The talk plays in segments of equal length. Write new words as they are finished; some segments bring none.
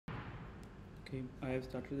Okay, I have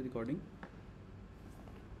started the recording.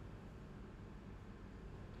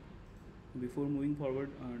 Before moving forward,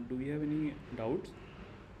 do we have any doubts?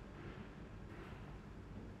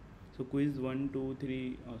 So quiz 1, 2,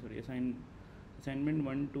 3, assignment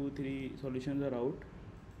 1, 2, 3 solutions are out.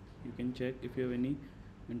 You can check if you have any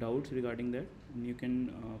doubts regarding that, and you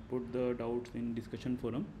can put the doubts in discussion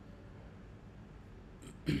forum.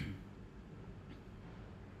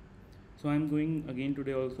 So I'm going again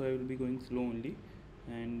today also. I will be going slow only,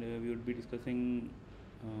 and we will be discussing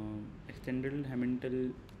extended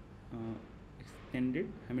Hamilton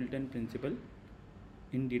principle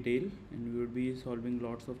in detail, and we will be solving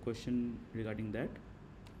lots of questions regarding that.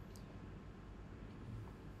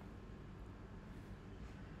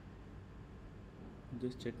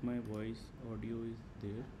 Just check my voice audio is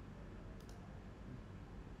there.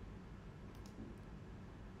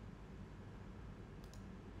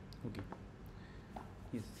 Okay.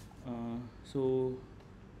 Yes. So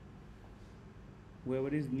whoever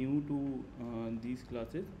is new to these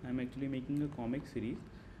classes, I am actually making a comic series,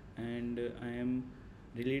 and I am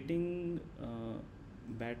relating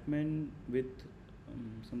Batman with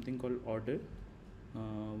something called order,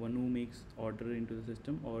 one who makes order into the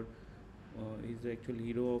system, or is the actual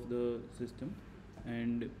hero of the system.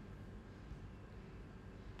 And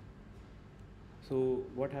so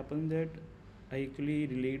what happens that I actually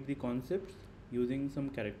relate the concepts using some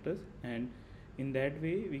characters, and in that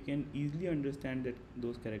way we can easily understand that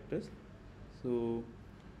those characters. So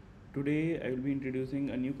today I will be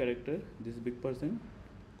introducing a new character, this big person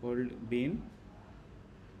called Bane.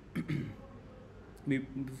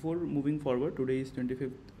 Before moving forward, today is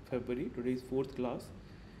 25th February, today is 4th class,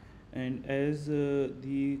 and as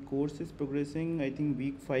the course is progressing, I think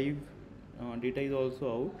week 5 data is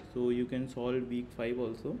also out, so you can solve week 5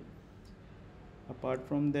 also. Apart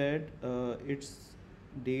from that, its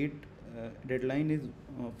deadline is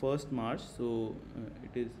 1st March, so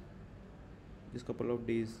it is just couple of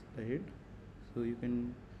days ahead, so you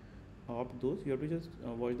can opt those. You have to just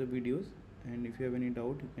watch the videos, and if you have any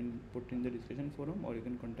doubt you can put in the discussion forum, or you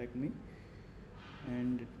can contact me.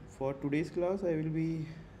 And for today's class I will be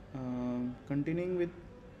continuing with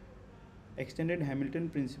extended Hamilton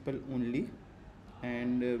principle only,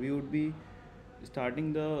 and we would be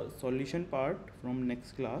starting the solution part from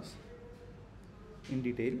next class in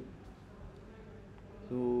detail.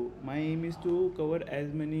 So my aim is to cover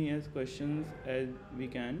as many as questions as we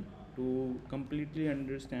can to completely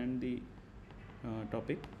understand the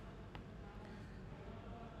topic.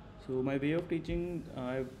 So my way of teaching,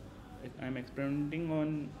 I'm experimenting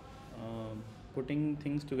on putting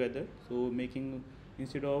things together. So making,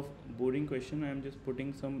 instead of boring question, I'm just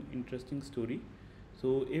putting some interesting story.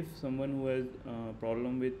 So if someone who has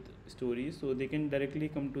problem with stories, so they can directly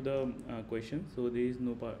come to the question. So there is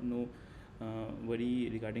no worry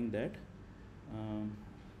regarding that.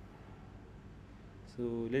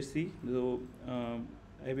 So let's see. So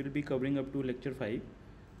I will be covering up to lecture 5,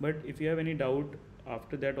 but if you have any doubt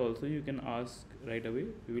after that also, you can ask right away.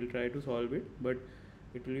 We will try to solve it, but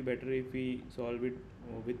it will be better if we solve it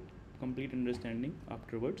with complete understanding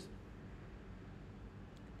afterwards.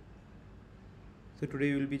 So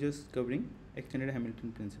today we will be just covering extended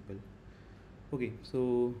Hamilton principle. Okay,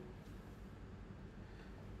 so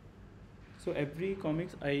every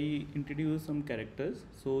comics I introduce some characters.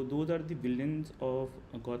 So those are the villains of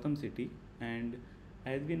Gotham City, and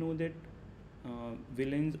as we know that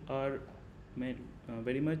villains are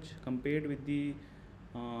very much compared with the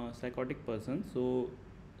psychotic person. So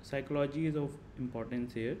psychology is of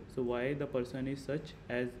importance here. So why the person is such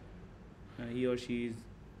as he or she is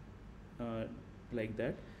like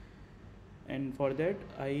that, and for that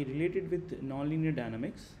I related with nonlinear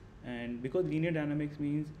dynamics. And because linear dynamics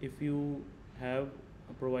means if you have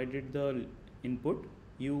provided the input,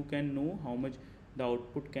 you can know how much the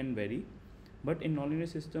output can vary, but in nonlinear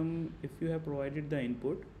system, if you have provided the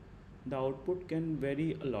input, the output can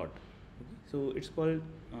vary a lot. Okay? So it's called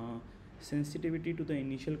sensitivity to the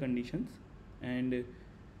initial conditions, and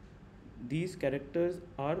these characters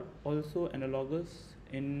are also analogous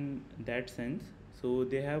in that sense. So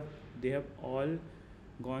they have all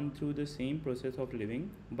gone through the same process of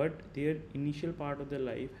living, but their initial part of their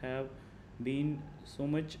life have been so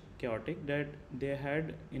much chaotic that they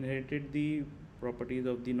had inherited the properties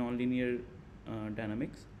of the nonlinear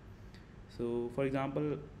dynamics. So for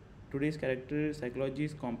example, today's character psychology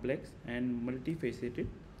is complex and multifaceted,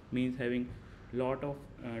 means having lot of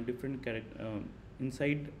different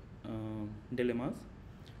inside dilemmas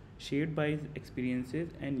shaped by his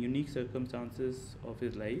experiences and unique circumstances of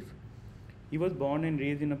his life. He was born and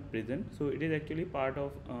raised in a prison, so it is actually part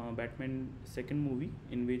of Batman's second movie,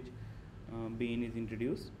 in which Bane is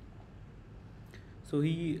introduced. So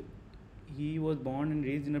he was born and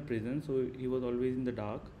raised in a prison, so he was always in the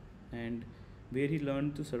dark, and where he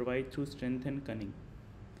learned to survive through strength and cunning.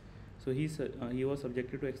 So he was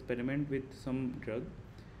subjected to experiment with some drug,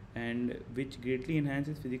 and which greatly enhanced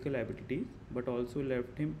his physical abilities, but also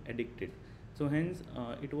left him addicted. So hence,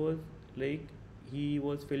 it was like he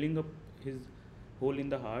was filling up his hole in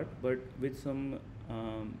the heart, but with some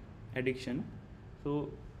addiction. So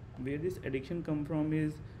where this addiction come from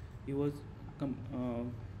is he was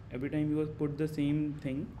every time he was put the same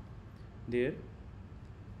thing there,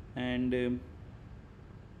 and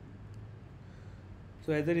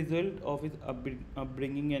so as a result of his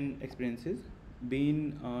upbringing and experiences,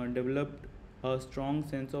 Bean developed a strong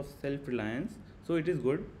sense of self-reliance. So it is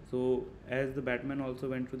good. So as the Batman also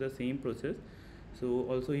went through the same process, so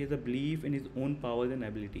also he has a belief in his own powers and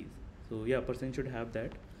abilities. So yeah, a person should have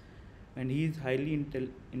that, and he is highly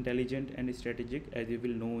intelligent and strategic, as you will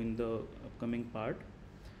know in the upcoming part,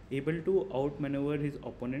 able to outmaneuver his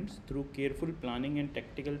opponents through careful planning and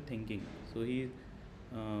tactical thinking. So he is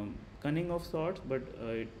cunning of sorts, but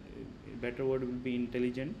better word will be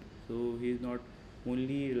intelligent. So he is not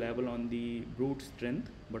only reliable on the brute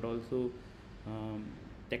strength, but also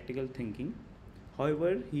tactical thinking.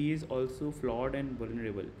 However, he is also flawed and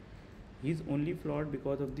vulnerable. He is only flawed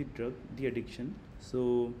because of the drug, the addiction.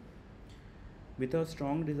 So with a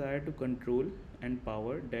strong desire to control and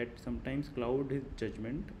power that sometimes cloud his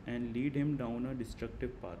judgment and lead him down a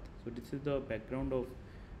destructive path. So this is the background of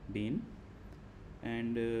Bane,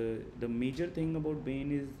 and the major thing about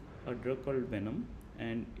Bane is a drug called Venom,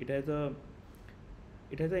 and it has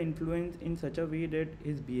an influence in such a way that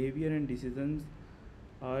his behavior and decisions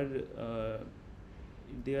are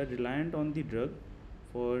they are reliant on the drug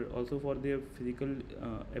for also for their physical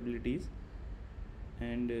abilities,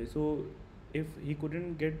 and so if he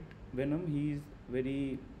couldn't get Venom, he is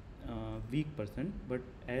very weak person, but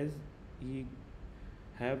as he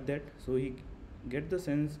have that, so he get the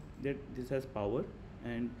sense that this has power,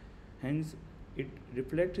 and hence it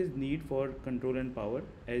reflects his need for control and power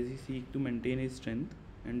as he seeks to maintain his strength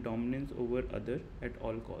and dominance over other at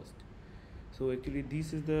all cost. So actually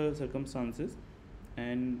this is the circumstances,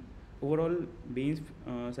 and overall Bane's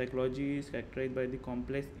psychology is characterized by the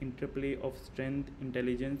complex interplay of strength,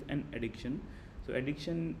 intelligence and addiction. So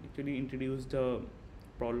addiction actually introduced a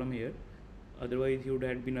problem here, otherwise he would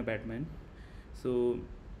have been a Batman. So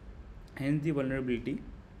hence the vulnerability.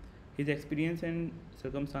 His experience and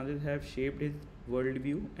circumstances have shaped his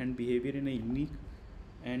worldview and behavior in a unique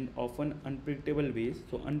and often unpredictable ways.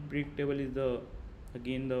 So unpredictable is the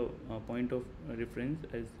again the point of reference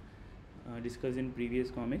as discussed in previous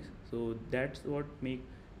comics. So that's what make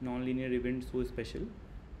non-linear events so special,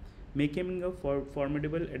 making him a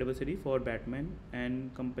formidable adversary for Batman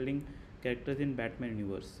and compelling characters in Batman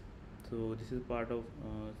universe. So this is part of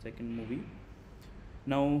second movie.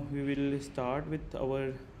 Now we will start with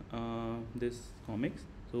our this comics.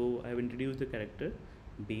 So I have introduced the character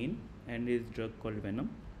Bane and his drug called Venom.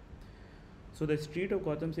 So the street of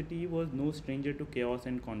Gotham City was no stranger to chaos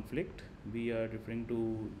and conflict. We are referring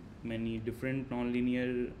to many different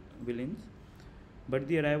non-linear villains, but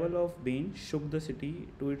the arrival of Bane shook the city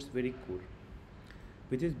to its very core.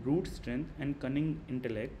 With his brute strength and cunning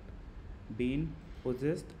intellect, Bane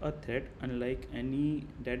possessed a threat unlike any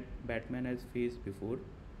that Batman has faced before.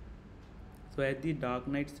 So as the Dark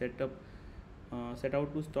Knight set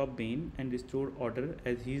out to stop Bane and restore order,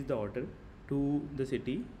 as he is the order, to the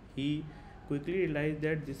city, he quickly realized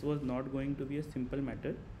that this was not going to be a simple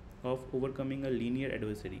matter of overcoming a linear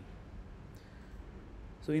adversary.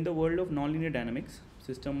 So in the world of nonlinear dynamics,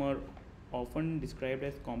 systems are often described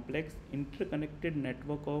as complex interconnected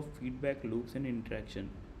network of feedback loops and interaction.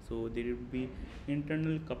 So there will be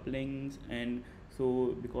internal couplings, and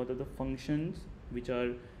so because of the functions which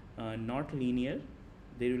are not linear,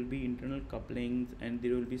 there will be internal couplings and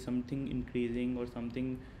there will be something increasing or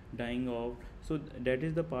something dying off. So that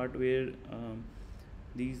is the part where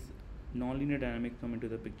these nonlinear dynamics come into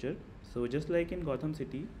the picture. So just like in Gotham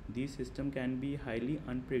City, these system can be highly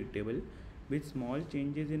unpredictable, with small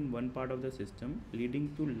changes in one part of the system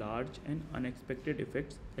leading to large and unexpected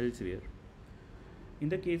effects elsewhere. In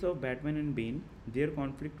the case of Batman and Bane, their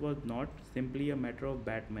conflict was not simply a matter of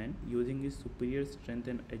Batman using his superior strength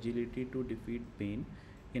and agility to defeat Bane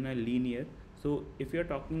in a linear. So if you are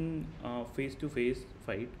talking face to face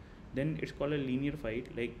fight, then it's called a linear fight,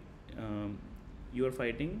 like you are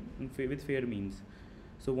fighting with fair means,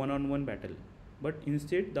 so one on one battle. But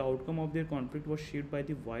instead, the outcome of their conflict was shaped by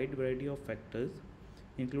the wide variety of factors,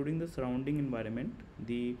 including the surrounding environment,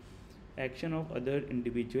 the action of other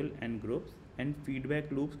individuals and groups, and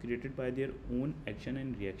feedback loops created by their own action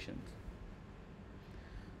and reactions.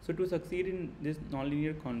 So, to succeed in this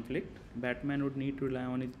nonlinear conflict, Batman would need to rely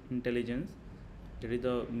on his intelligence, that is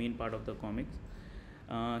the main part of the comics,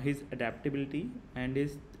 his adaptability, and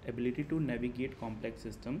his ability to navigate complex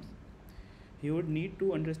systems. He would need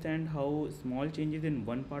to understand how small changes in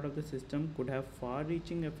one part of the system could have far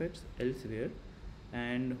reaching effects elsewhere,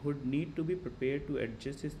 and would need to be prepared to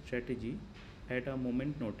adjust his strategy at a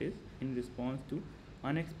moment notice in response to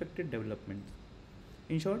unexpected developments.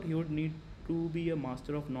 In short, he would need to be a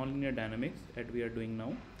master of nonlinear dynamics that we are doing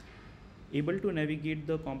now, able to navigate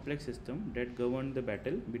the complex system that governed the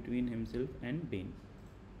battle between himself and Bane.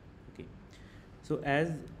 Okay, so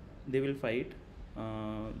as they will fight,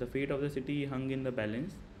 the fate of the city hung in the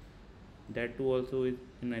balance. That too also is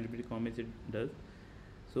in NPTEL Comics it does.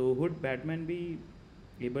 So would Batman be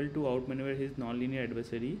able to outmaneuver his nonlinear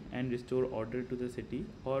adversary and restore order to the city,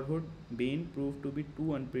 or would Bane prove to be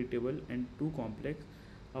too unpredictable and too complex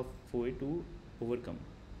a foe to overcome?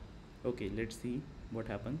 Okay, let's see what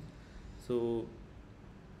happens. So,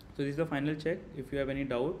 so this is the final check. If you have any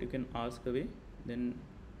doubt, you can ask away. Then,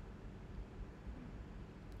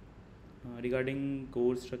 regarding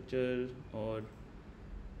course structure or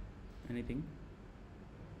anything.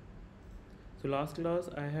 So last class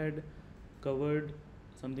I had covered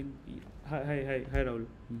something. Hi Rahul.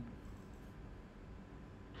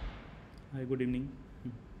 Hi, good evening.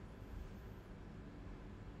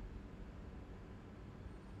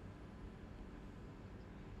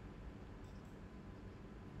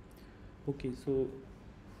 Okay, so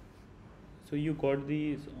you got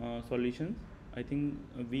the solutions. I think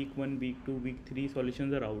week 1, week 2, week 3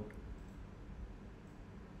 solutions are out.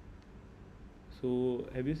 So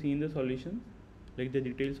have you seen the solutions, like the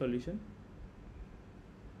detailed solution?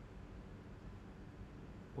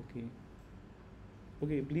 Okay.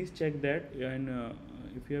 Okay, please check that, and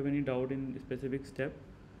if you have any doubt in specific step,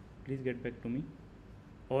 please get back to me,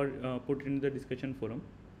 or put it in the discussion forum.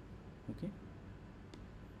 Okay.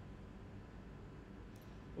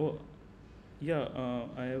 Oh, yeah.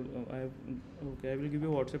 I have. Okay, I will give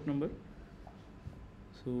you a WhatsApp number.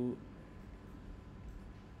 So,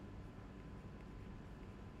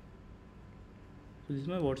 so this is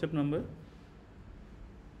my WhatsApp number.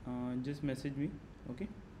 Just message me. Okay.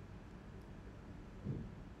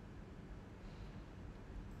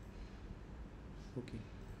 Okay.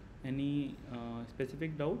 Any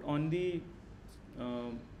specific doubt on the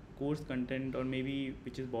uh, course content, or maybe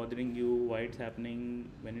which is bothering you, why it's happening,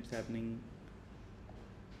 when it's happening?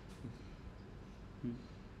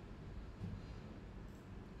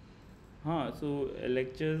 Hmm. So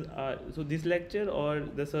lectures are, so this lecture or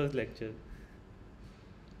the sir's lecture?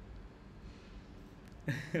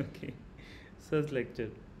 Okay, sir's lecture.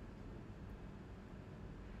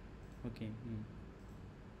 Okay. Hmm.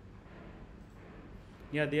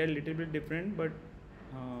 Yeah, they are little bit different, but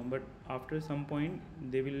after some point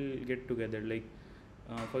they will get together. Like,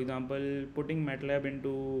 for example, putting MATLAB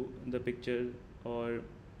into the picture, or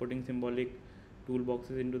putting symbolic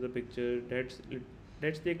toolboxes into the picture,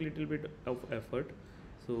 that's take little bit of effort.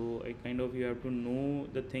 So I kind of, you have to know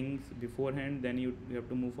the things beforehand, then you have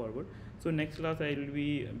to move forward. So next class I will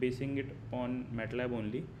be basing it on MATLAB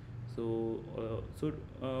only. So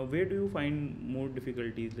where do you find more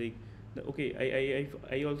difficulties, like okay,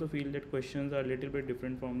 I also feel that questions are a little bit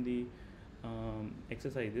different from the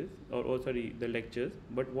exercises, or sorry, the lectures,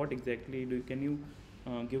 but what exactly do, can you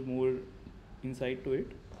give more insight to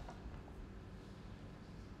it?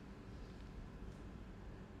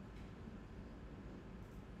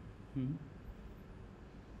 Hmm.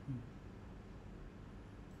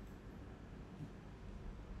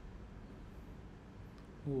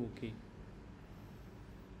 Oh, okay.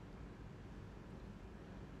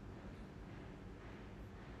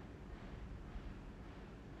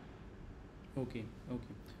 Okay,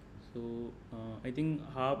 okay. So I think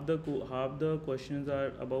half the questions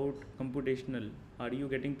are about computational. Are you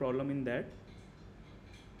getting problem in that?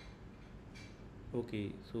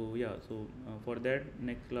 Okay, so yeah, so for that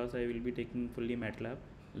next class I will be taking fully MATLAB,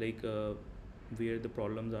 like where the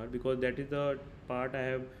problems are, because that is the part I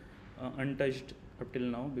have untouched up till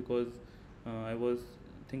now, because I was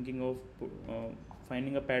thinking of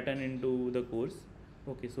finding a pattern into the course.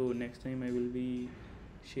 Okay, so next time I will be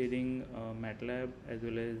sharing MATLAB as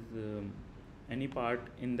well as any part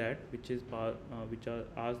in that which are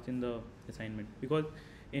asked in the assignment, because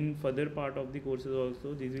in further part of the courses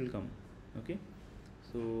also these will come. Okay,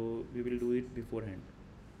 so we will do it beforehand.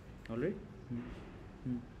 All right. Hmm.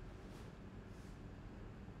 Hmm.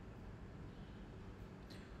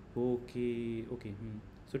 Okay, okay. Hmm.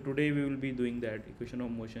 So today we will be doing that equation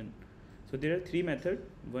of motion. So there are three methods.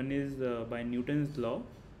 One is by Newton's law,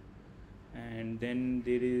 and then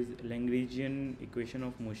there is Lagrangian equation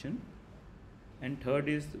of motion, and third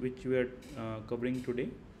is which we are covering today.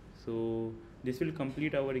 So this will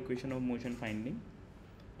complete our equation of motion finding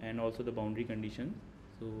and also the boundary conditions.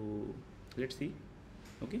 So let's see.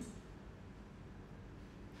 Okay.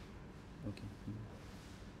 Okay.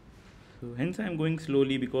 So hence I am going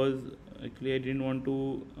slowly because actually I didn't want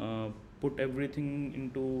to put everything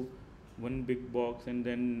into one big box, and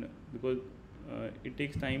then because it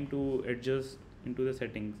takes time to adjust into the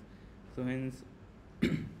settings. So hence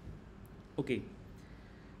okay.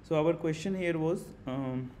 So our question here was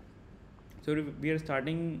so we are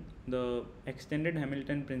starting the extended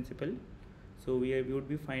Hamilton principle. So we would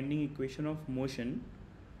be finding equation of motion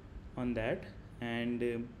on that,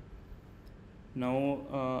 and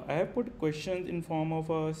now I have put questions in form of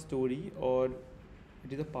a story, or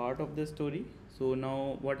it is a part of the story. So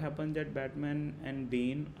now what happens that Batman and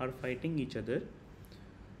Bane are fighting each other.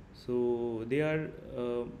 So they are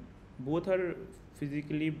both are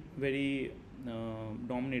physically very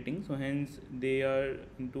dominating, so hence they are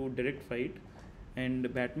into direct fight,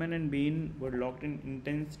 and Batman and Bane were locked in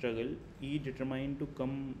intense struggle, each determined to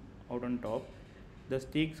come out on top. The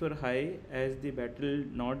stakes were high as they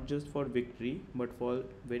battled not just for victory but for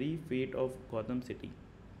very fate of Gotham City.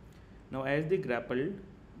 Now as they grappled,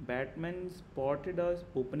 Batman spotted a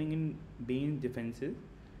opening in Bane's defenses.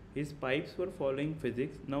 His pipes were following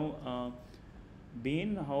physics. Now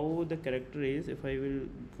Bane, how the character is, if I will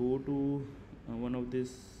go to one of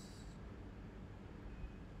this,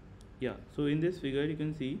 yeah, so in this figure you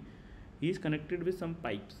can see he is connected with some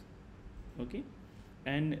pipes, okay,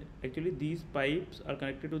 and actually these pipes are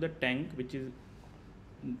connected to the tank which is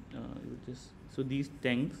just, so these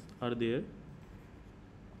tanks are there,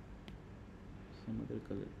 some other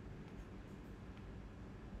color,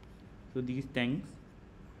 so these tanks,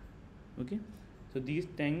 okay, so these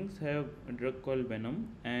tanks have a drug called venom,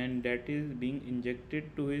 and that is being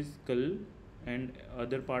injected to his skull and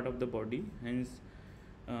other part of the body, hence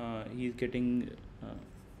he is getting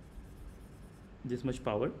this much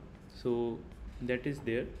power. So that is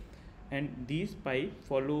there, and these pipe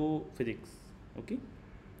follow physics, okay.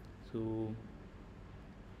 So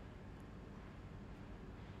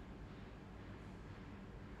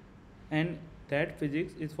and that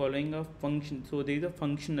physics is following a function, so there is a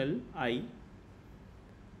functional I,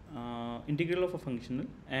 integral of a functional,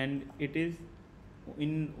 and it is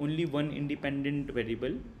in only one independent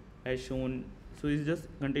variable as shown. So it's just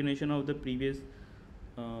continuation of the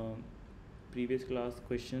uh, previous class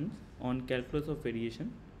questions on calculus of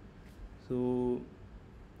variation. So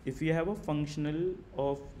if we have a functional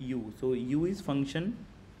of u, so u is function,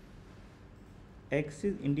 x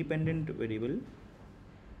is independent variable,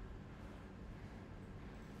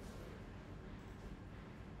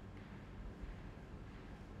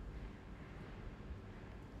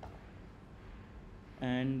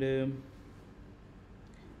 and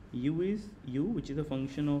u is u, which is a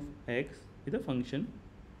function of x, is a function,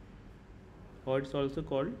 or it's also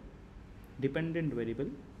called dependent variable.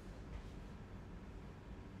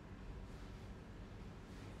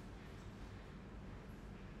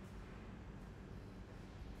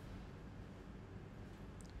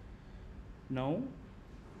 Now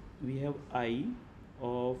we have I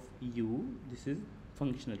of u, this is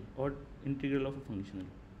functional or integral of a functional.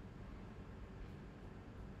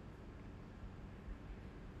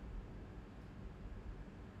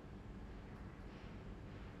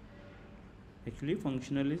 Actually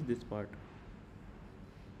functional is this part,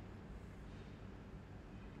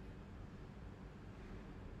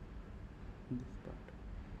 this part.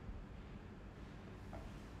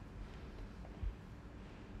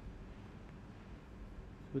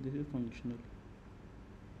 So this is functional.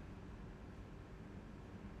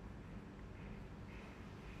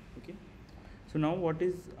 Okay. So now what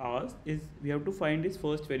is asked is we have to find its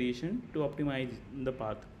first variation to optimize the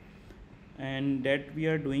path, and that we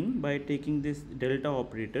are doing by taking this delta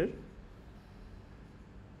operator.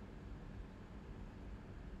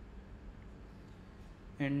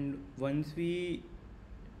 And once we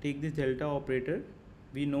take this delta operator,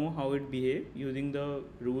 we know how it behaves using the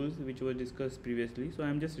rules which were discussed previously. So I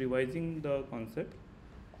am just revising the concept.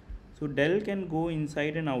 So del can go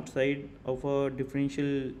inside and outside of a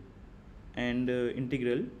differential and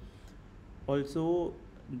integral. Also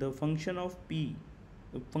the function of p,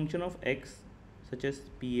 the function of x, such as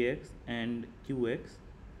px and qx,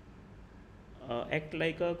 act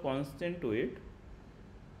like a constant to it,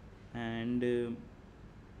 and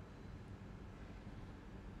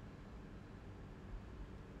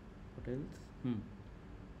what else?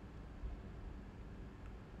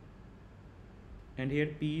 and here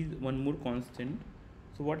p is one more constant.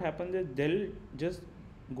 So what happens is they'll just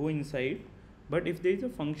go inside, but if there is a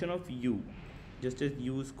function of u, just as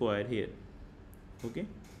u square here, okay.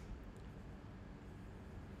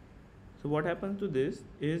 So what happens to this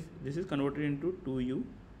is converted into 2u.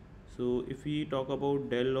 So if we talk about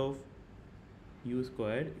del of u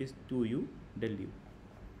square is 2u del u,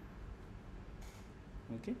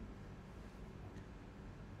 okay.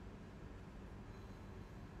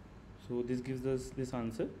 So this gives us this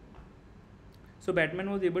answer. So Batman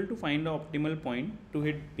was able to find the optimal point to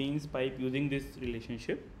hit Bane's pipe using this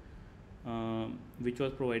relationship, which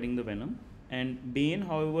was providing the venom. And Bane,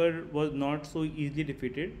 however, was not so easily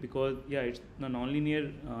defeated because it's a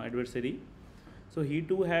non-linear adversary. So he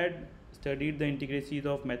too had studied the intricacies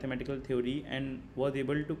of mathematical theory and was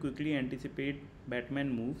able to quickly anticipate Batman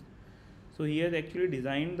moves. So he has actually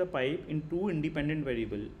designed the pipe in two independent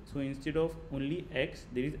variables. So instead of only x,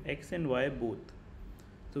 there is x and y both.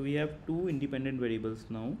 So we have two independent variables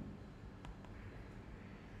now.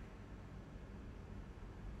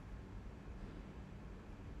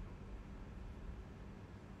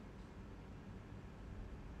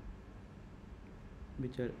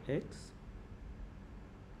 Which are x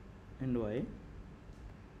and y,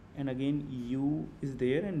 and again u is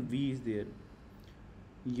there and v is there.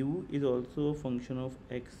 U is also a function of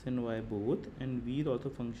x and y both, and v is also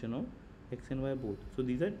a function of x and y both. So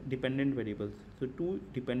these are dependent variables. So two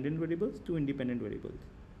dependent variables, two independent variables.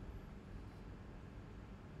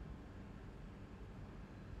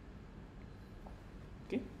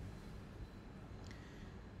 Okay.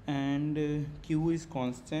 And q is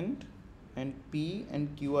constant, and p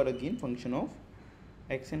and q are again function of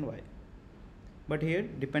x and y. But here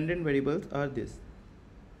dependent variables are this,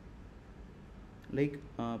 like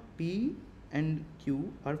p and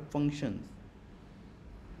q are functions,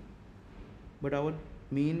 but our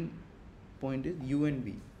main point is u and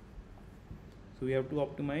v. So we have to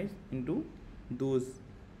optimize into those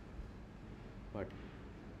part.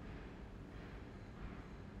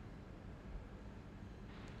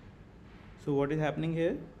 So what is happening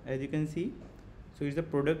here, as you can see, so it's the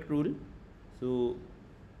product rule. So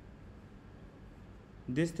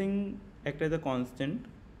this thing acts as a constant,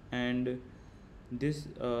 and this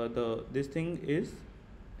this thing is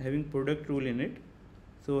having product rule in it.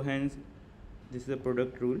 So hence this is a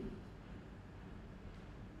product rule.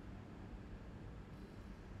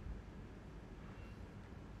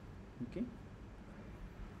 Okay,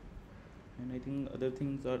 and I think other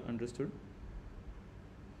things are understood.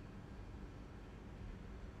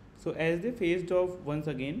 So as they faced off once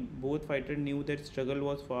again, both fighters knew that struggle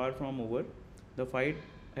was far from over. The fight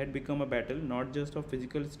had become a battle not just of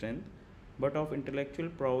physical strength, but of intellectual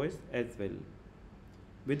prowess as well.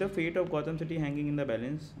 With the fate of Gotham City hanging in the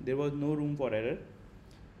balance, there was no room for error.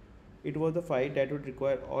 It was a fight that would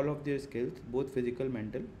require all of their skills, both physical and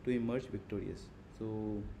mental, to emerge victorious.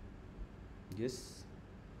 So, yes,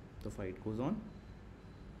 the fight goes on.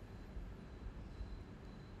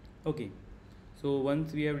 Okay, so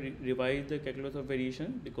once we have revised the calculus of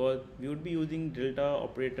variation, because we would be using delta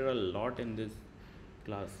operator a lot in this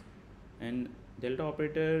class, and delta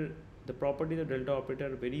operator, the properties of delta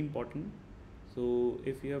operator are very important. So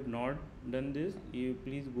if you have not done this, you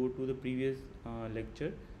please go to the previous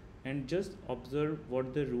lecture and just observe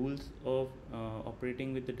what the rules of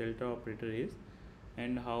operating with the delta operator is,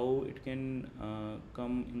 and how it can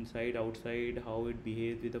come inside, outside, how it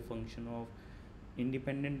behaves with a function of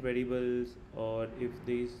independent variables, or if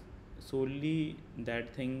there is solely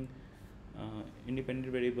that thing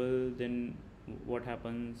independent variable, then what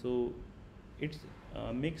happens. So it's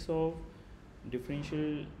a mix of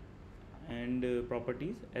differential and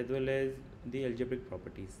properties as well as the algebraic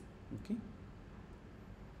properties. Okay,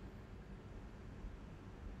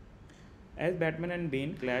 as Batman and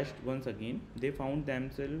Bane clashed once again, they found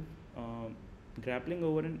themselves grappling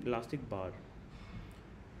over an elastic bar.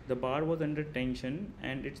 The bar was under tension,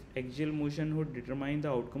 and its axial motion would determine the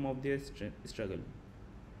outcome of their struggle.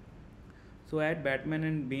 So as Batman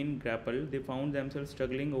and Bane grappled, they found themselves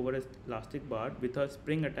struggling over an elastic bar with a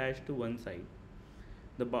spring attached to one side.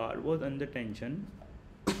 The bar was under tension,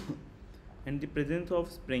 and the presence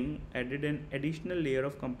of spring added an additional layer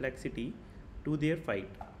of complexity to their fight.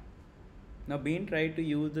 Now Bane tried to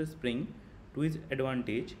use the spring to his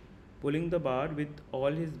advantage, pulling the bar with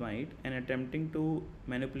all his might and attempting to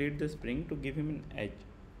manipulate the spring to give him an edge.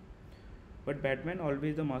 But Batman,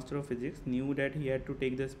 always the master of physics, knew that he had to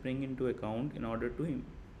take the spring into account in order to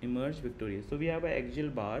emerge victorious. So we have an axial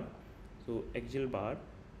bar,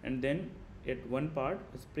 and then at one part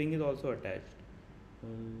a spring is also attached.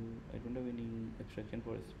 I don't have any abstraction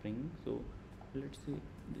for a spring, so let's say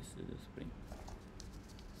this is a spring.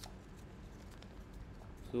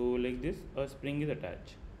 So like this, a spring is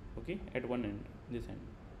attached, okay, at one end, this end,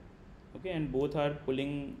 okay, and both are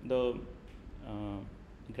pulling the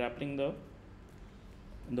grappling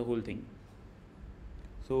the whole thing.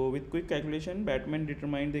 So with quick calculation, Batman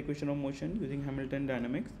determined the equation of motion using Hamilton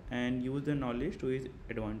dynamics and used the knowledge to his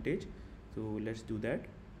advantage. So let's do that.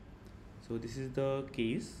 So this is the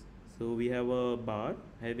case. So we have a bar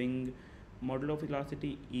having model of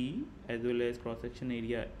velocity E as well as cross section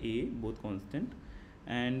area A, both constant,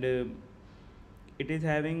 and it is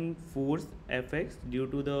having force Fx due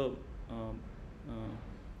to the uh,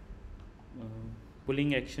 uh,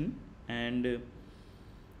 pulling action, and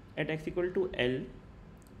at x equal to L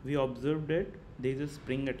we observed that there is a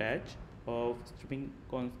spring attached of spring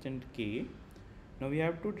constant K. Now we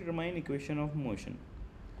have to determine equation of motion.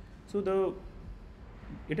 So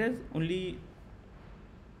it has only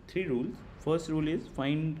three rules. First rule is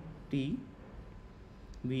find T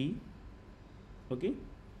V, okay,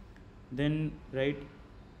 then write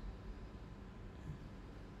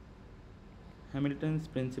Hamilton's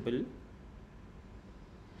principle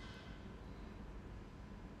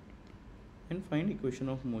and find equation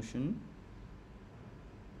of motion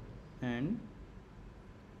and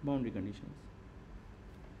boundary conditions.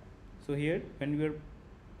 So here when we are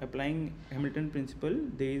applying Hamilton principle,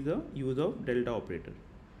 there is a use of delta operator.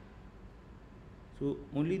 So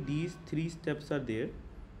only these three steps are there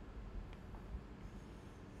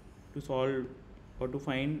to solve or to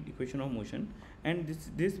find equation of motion, and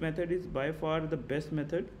this method is by far the best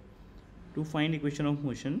method to find equation of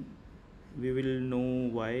motion. We will know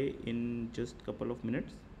why in just couple of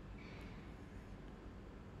minutes.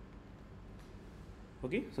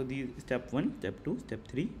 Okay, so the step 1, step 2, step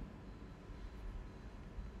 3.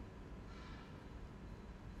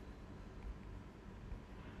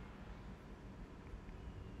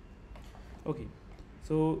 Okay,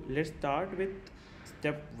 so let's start with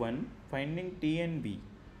step 1, finding T and V.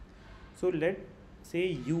 So let's say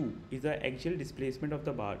U is the axial displacement of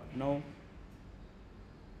the bar. Now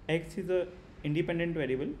X is a independent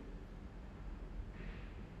variable,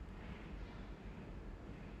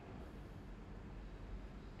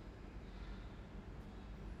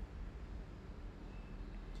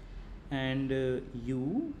 and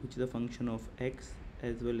U, which is a function of X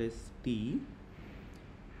as well as T,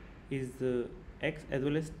 is X as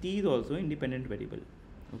well as T is also independent variable.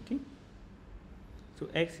 Okay, so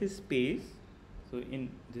X is space, so in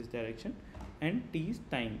this direction, and T is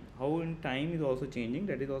time. How in time is also changing,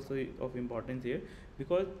 that is also of importance here,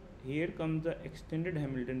 because here comes the extended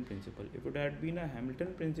Hamilton principle. If it had been a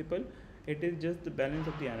Hamilton principle, it is just the balance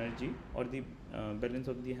of the energy or the balance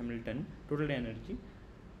of the Hamilton total energy.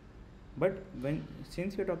 But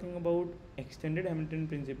since we are talking about extended Hamilton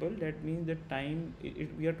principle, that means that time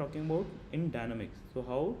we are talking about in dynamics. So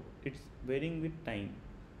how it's varying with time.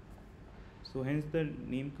 So hence the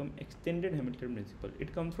name come extended Hamilton principle.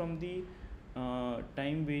 It comes from the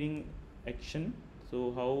time varying action.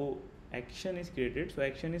 So how action is created. So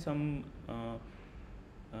action is some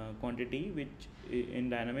quantity which in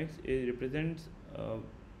dynamics represents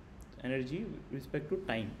energy with respect to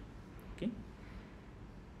time. Okay.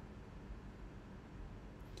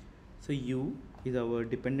 So U is our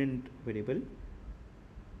dependent variable.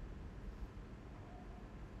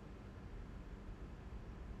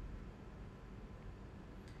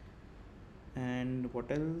 And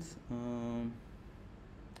what else?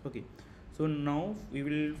 Okay, so now we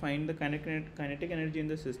will find the kinetic energy in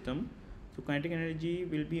the system. So kinetic energy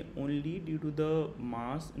will be only due to the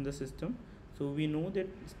mass in the system. So we know that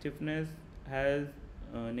stiffness has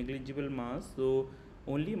negligible mass, so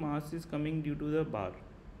only mass is coming due to the bar,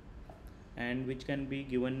 and which can be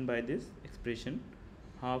given by this expression,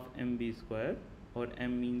 half mv square, or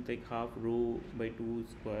m means like half rho by 2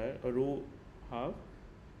 square, or rho half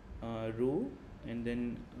rho, and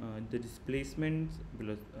then the displacement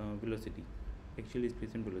velocity, actual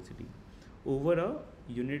displacement velocity over a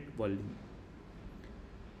unit volume.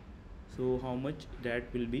 So how much that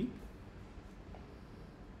will be?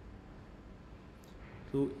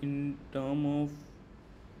 So in term of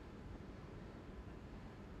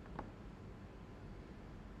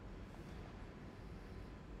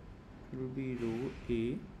it will be rho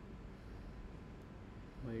A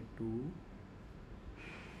by 2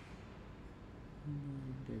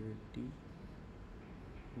 T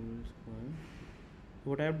whole square.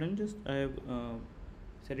 What I have done, just I have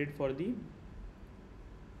set it for the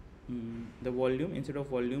volume. Instead of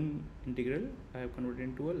volume integral, I have converted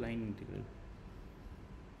into a line integral.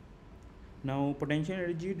 Now potential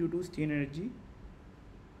energy due to strain energy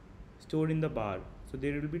stored in the bar. So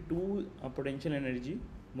there will be two potential energy.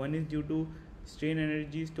 One is due to strain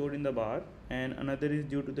energy stored in the bar, and another is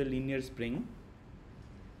due to the linear spring.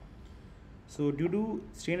 So due to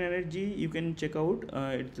strain energy, you can check out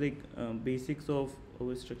it's like basics of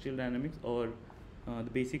our structural dynamics, or the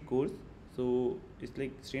basic course. So it's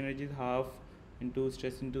like strain energy is half into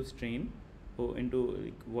stress into strain, or into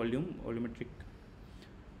like volumetric.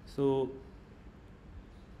 So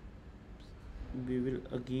we will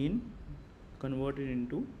again convert it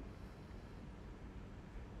into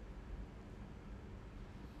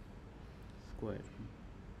square.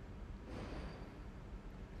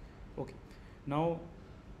 Okay, now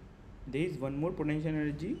there is one more potential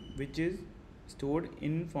energy which is stored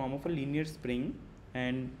in form of a linear spring,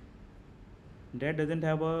 and that doesn't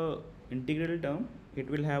have a integral term. It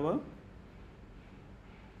will have a,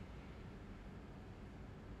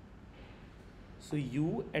 so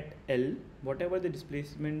u at L, whatever the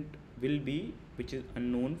displacement will be, which is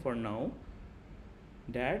unknown for now,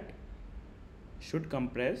 that should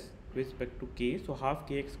compress with respect to k. So half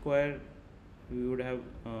kx square, we would have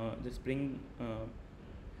the spring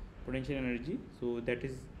potential energy, so that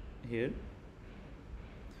is here.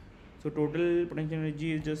 So total potential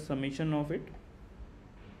energy is just summation of it.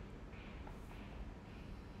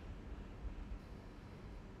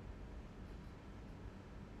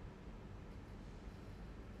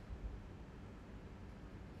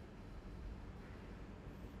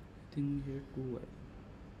 I think here 2y.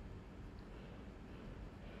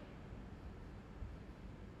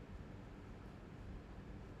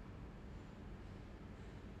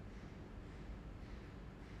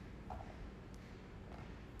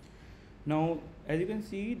 Now as you can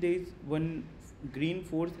see, there is one green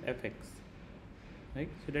force Fx, right?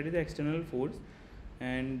 So that is the external force,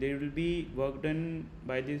 and there will be work done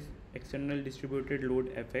by this external distributed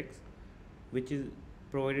load Fx, which is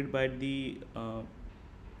provided by the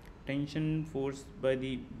tension force by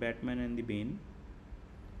the Batman and the Bane,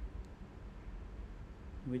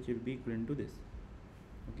 which will be equivalent to this.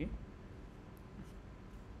 Okay,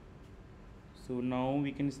 so now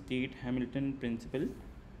we can state Hamilton principle.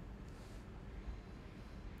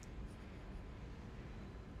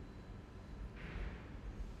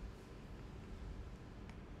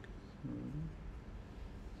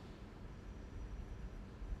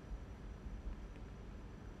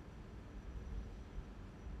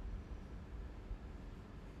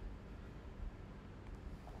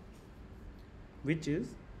 Which is,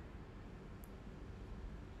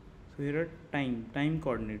 so here are time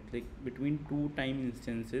coordinates, like between two time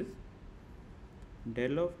instances,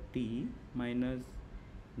 del of t minus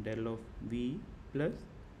del of v plus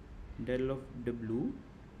del of w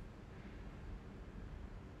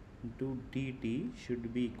into dt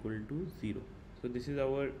should be equal to 0. So this is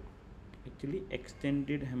our actually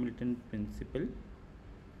extended Hamilton principle.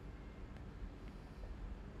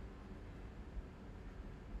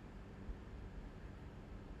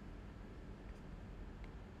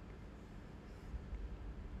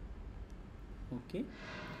 Okay,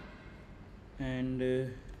 and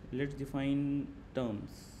let's define terms.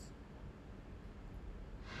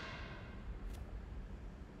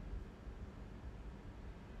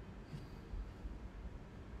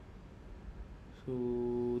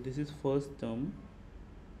 So this is first term,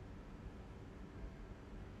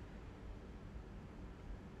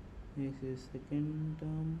 this is second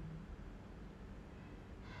term,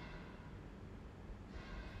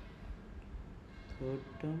 third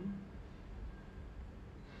term,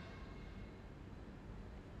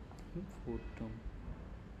 and fourth term.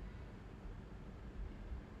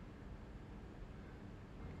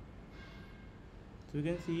 So you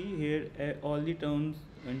can see here all the terms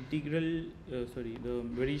integral, the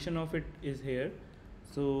variation of it is here.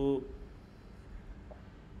 So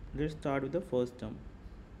let's start with the first term,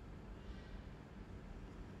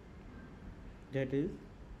 that is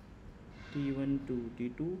t1 to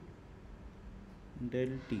t2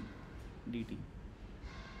 del t dt,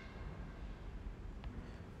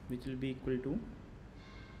 which will be equal to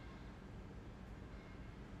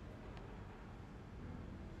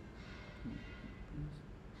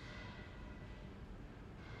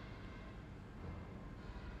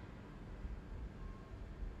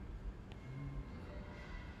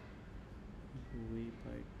v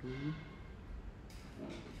by 2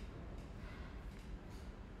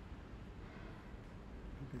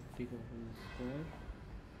 50 whole square.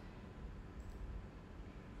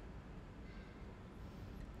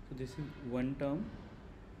 So this is one term.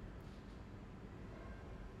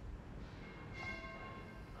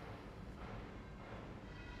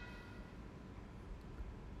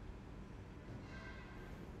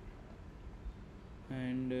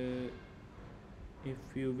 And if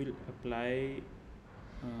you will apply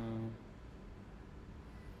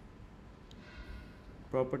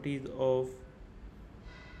properties of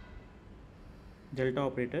delta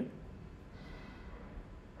operator,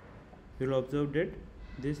 you will observe that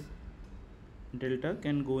this delta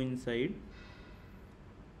can go inside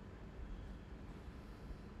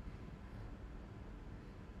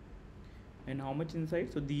and how much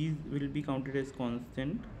inside. So these will be counted as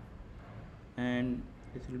constant and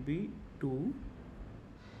this will be 2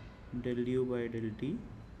 del u by del t,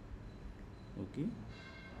 okay,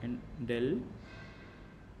 and del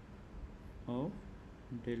of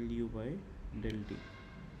del u by del t.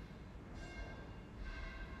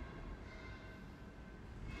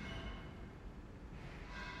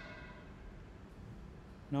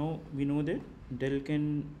 Now we know that del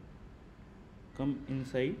can come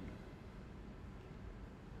inside,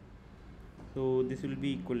 so this will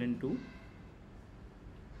be equivalent to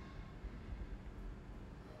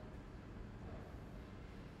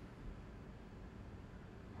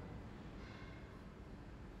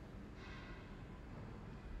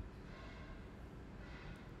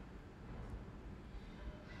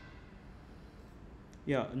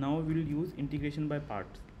now we will use integration by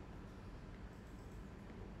parts.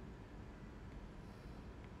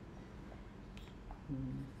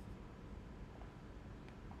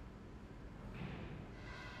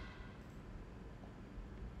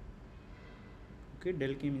 Okay,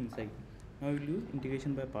 del came inside. Now we will use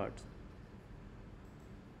integration by parts.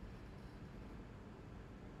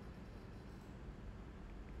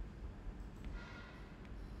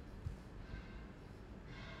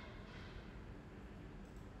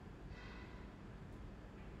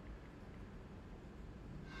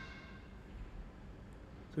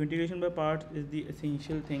 So integration by parts is the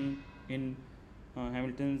essential thing in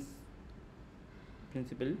Hamilton's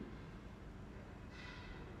principle.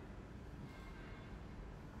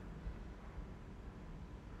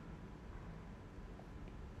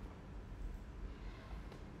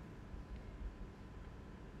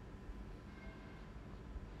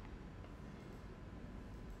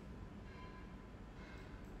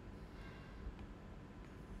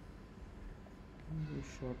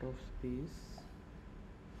 Short of space.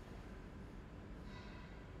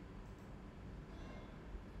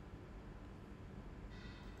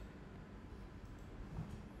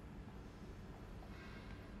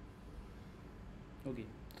 Okay,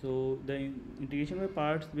 so the integration by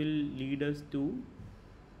parts will lead us to,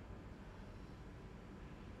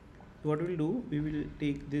 what we'll do, we will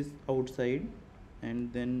take this outside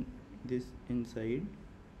and then this inside.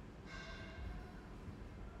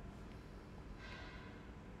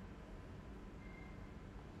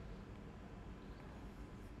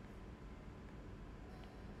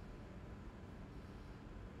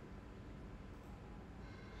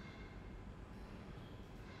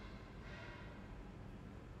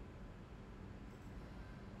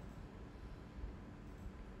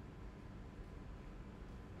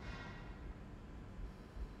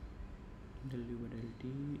 Del u by del t,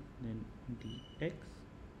 then dx,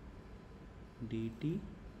 dt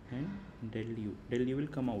and del u. Del u will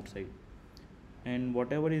come outside and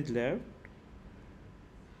whatever is left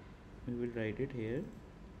we will write it here,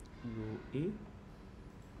 rho a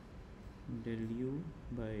del u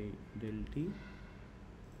by del t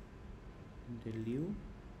del u,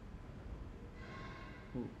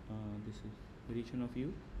 this is variation of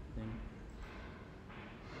u. Then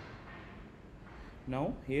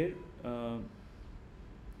now here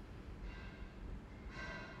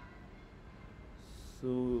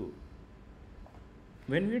so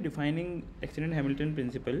when we are defining extended Hamilton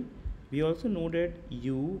principle, we also know that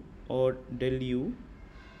u or del u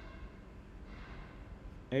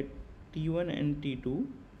at t1 and t2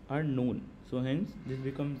 are known, so hence this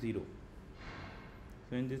becomes 0.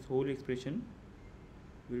 So in this whole expression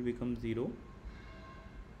will become 0.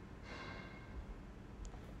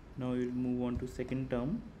 Now we will move on to second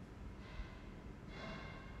term.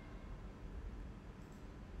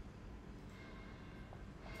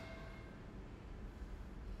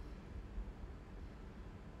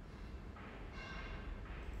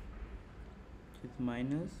 It's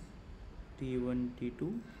minus t1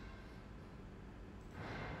 t2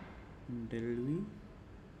 del v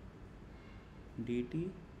dt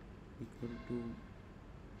equal to,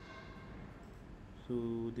 so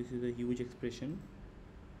this is a huge expression.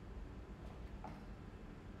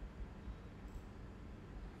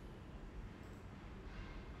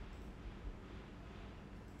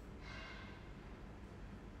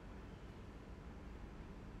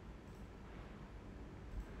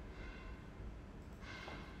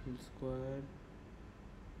 Square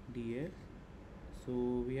dx. So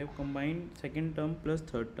we have combined second term plus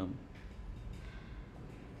third term.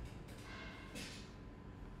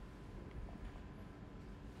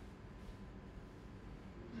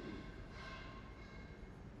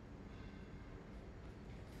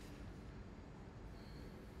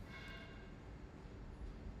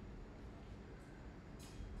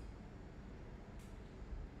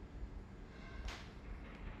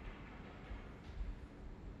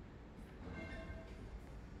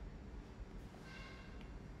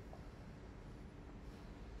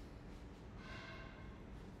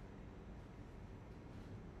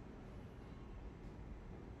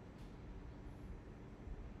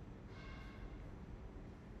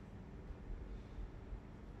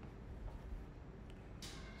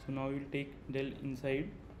 So now we'll take del inside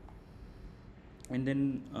and then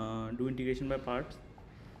do integration by parts.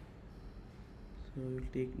 So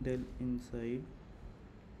we'll take del inside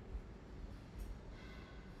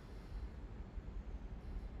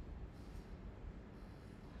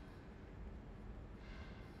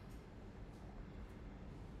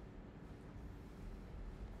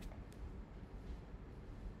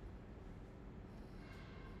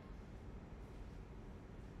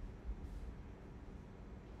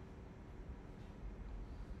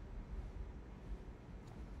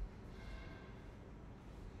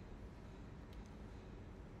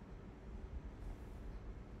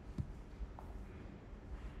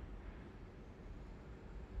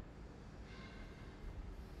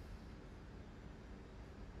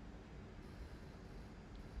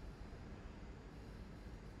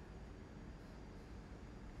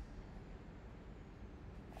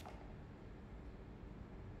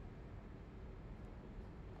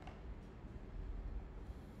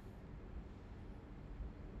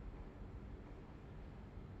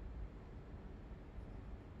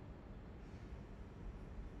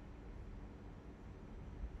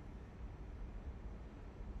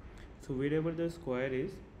so wherever the square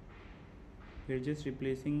is, we're just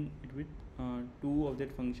replacing it with 2 of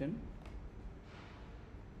that function,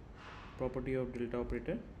 property of delta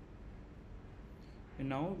operator, and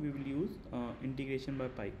now we will use integration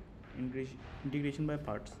by integration by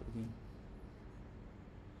parts again.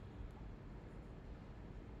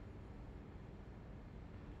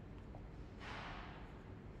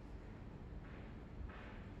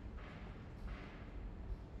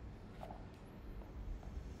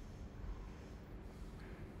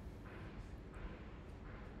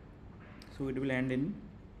 So it will end in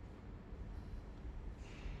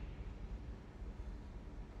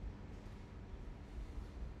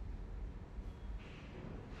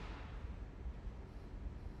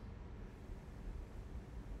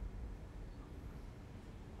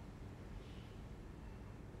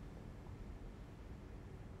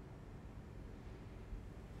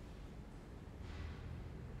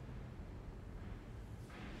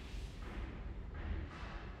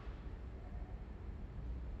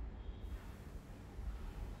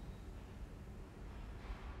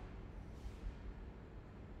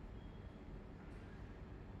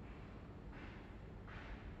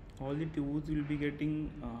all the 2's will be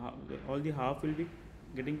getting all the half will be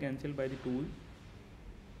getting cancelled by the 2.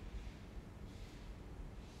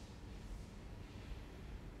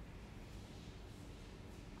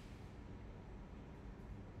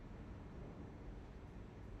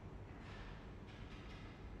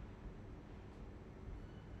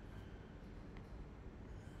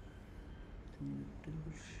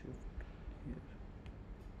 Little shift here.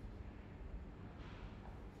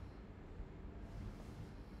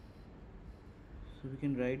 So we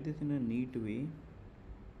can write this in a neat way.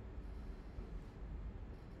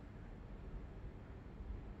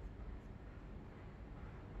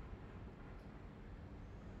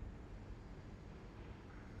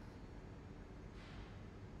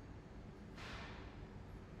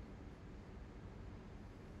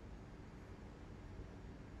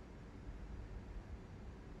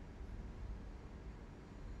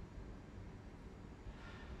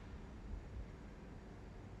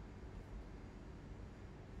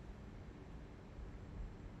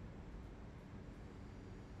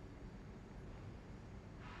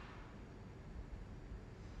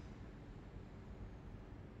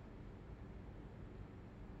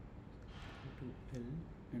 To L,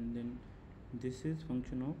 and then this is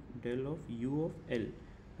function of del of u of L.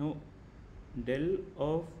 Now del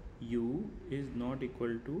of u is not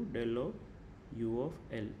equal to del of u of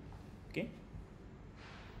L. Okay,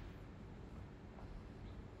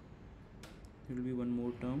 there will be one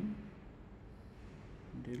more term,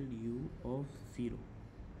 del u of 0.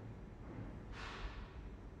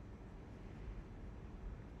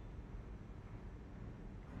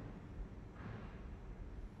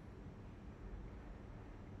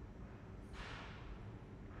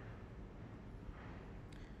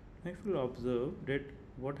 Now if you observe that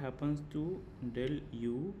what happens to del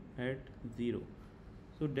u at 0.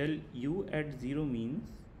 So del u at 0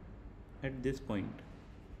 means at this point.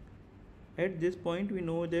 At this point we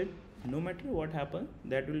know that no matter what happens,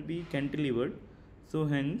 that will be cantilevered, so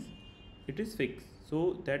hence it is fixed,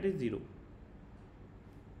 so that is 0.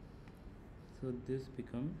 So this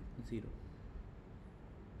becomes 0.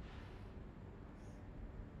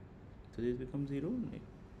 So this becomes 0,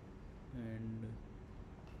 and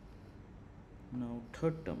now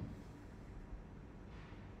third term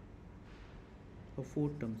or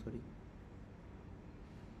fourth term, sorry.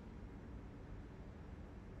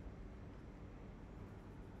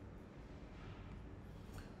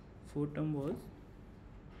 fourth term was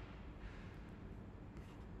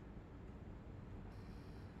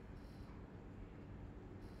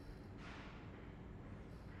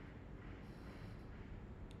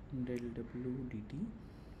del w dt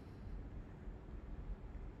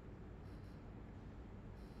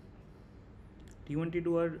T1 T2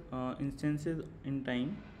 are instances in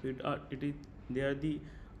time. So they are the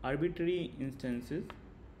arbitrary instances.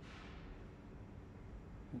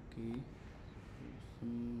 Okay, so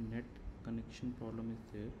some net connection problem is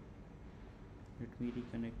there. Let me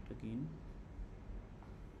reconnect again.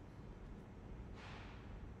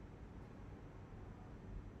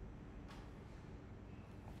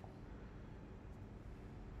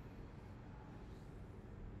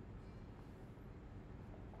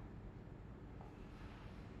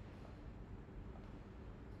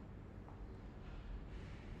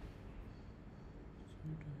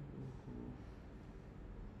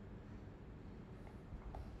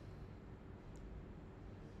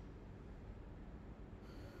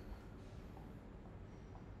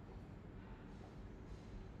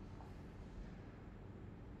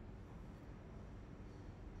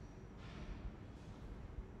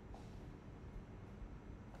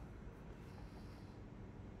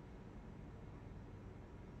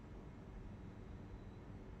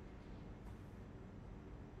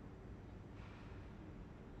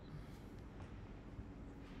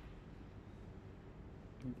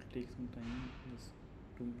 It will take some time, just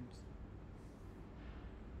 2 minutes.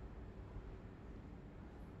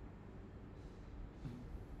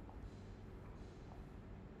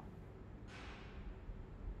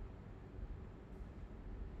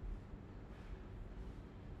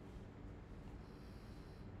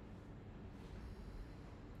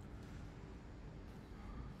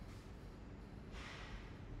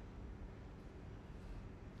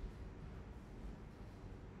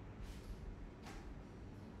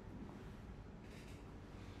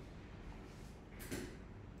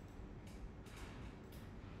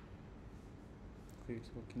 Okay,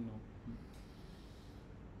 it's working now.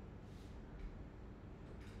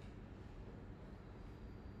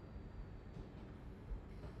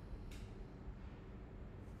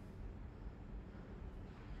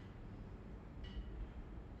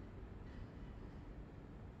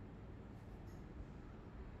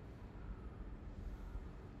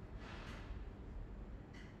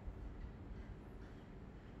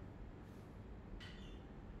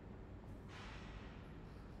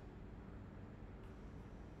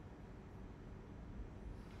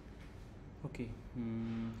 Okay,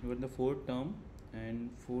 we were in the fourth term, and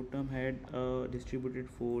fourth term had a distributed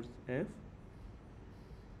force F.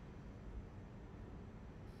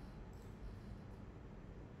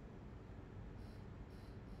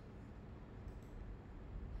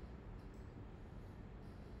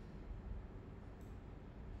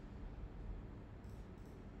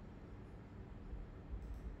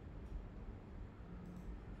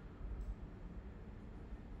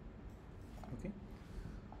 Okay,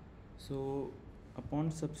 so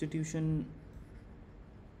upon substitution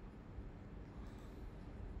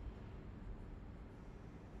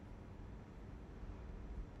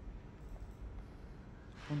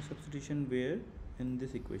where in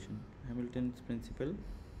this equation, Hamilton's principle,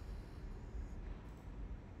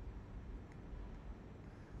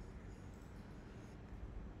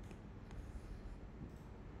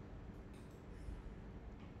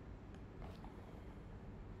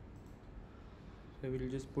 so I will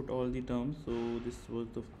just put all the terms. So this was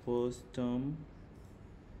the first term,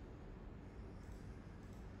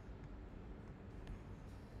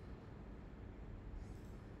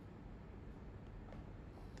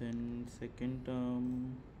 then second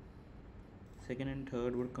term, second and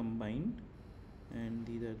third were combined, and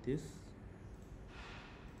these are this.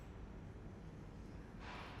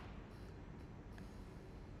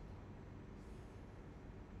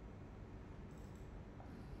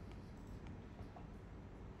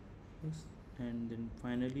 Yes, and then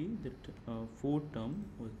finally the fourth term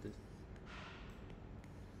was this.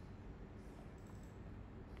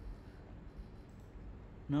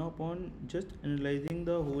 Now upon just analyzing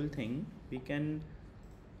the whole thing, we can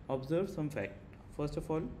observe some fact. First of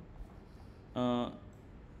all,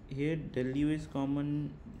 here del u is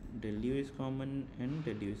common, del u is common, and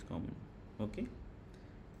del u is common. Okay,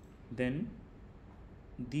 then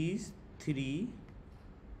these three,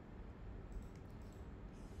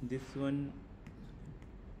 this one,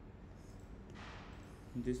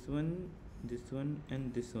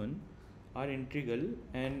 and this one are integral,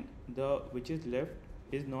 and the which is left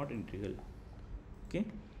is not integral. Okay,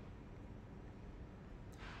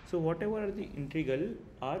 so whatever are the integral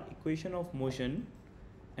are equation of motion,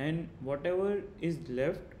 and whatever is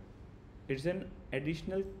left it's an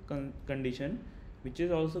additional condition which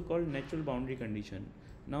is also called natural boundary condition.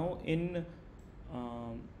 Now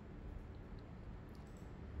um,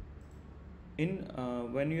 in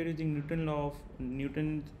when you are using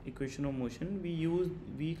Newton's equation of motion,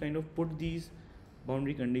 we kind of put these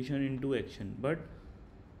boundary condition into action. But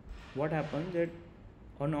what happens that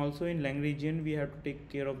on also in Lagrangian we have to take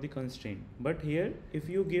care of the constraint. But here if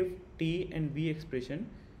you give t and v expression,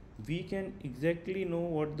 we can exactly know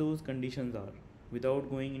what those conditions are without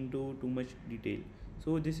going into too much detail.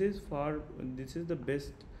 So this is the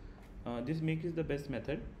best, this makes it the best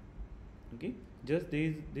method. Okay, just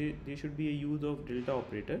there should be a use of delta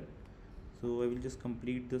operator. So I will just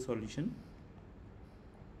complete the solution.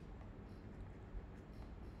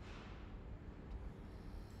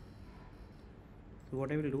 So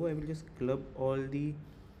what I will do, I will just club all the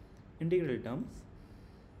integral terms.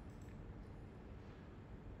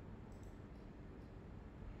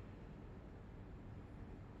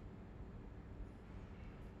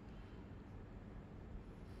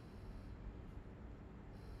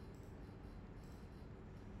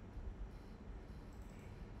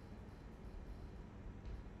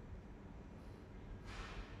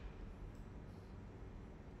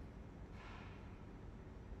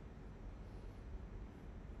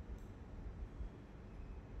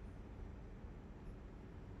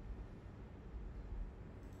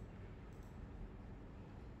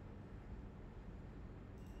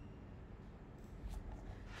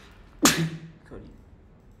 Sorry.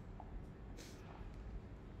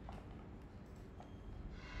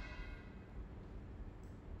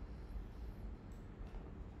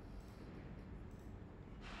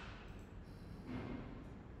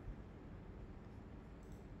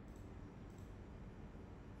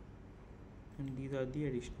 And these are the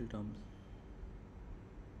additional terms.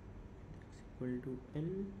 X equal to L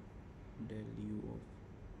del u of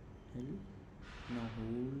L, now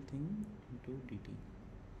whole thing into dt.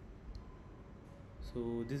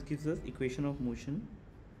 So this gives us equation of motion.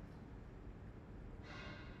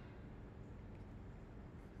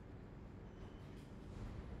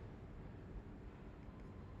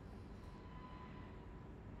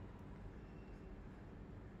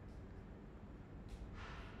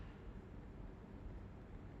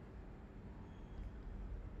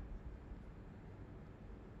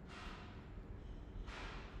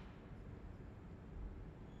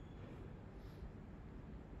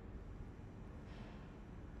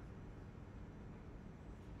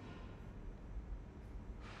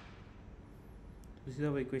 This is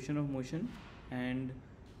our equation of motion, and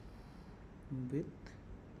with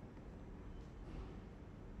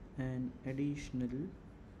an additional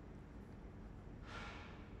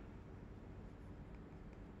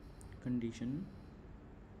condition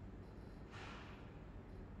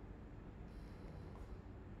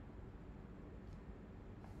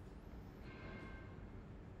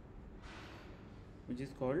which is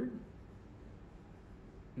called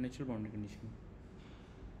natural boundary condition.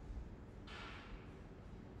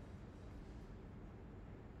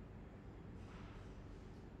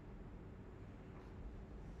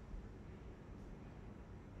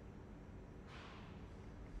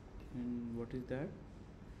 And what is that?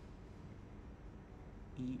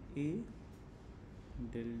 EA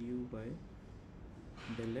del u by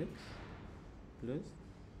del x plus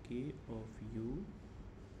k of u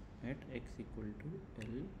at x equal to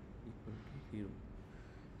L equal to 0.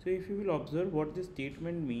 So if you will observe, what this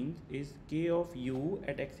statement means is k of u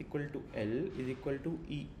at x equal to L is equal to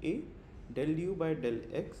EA del u by del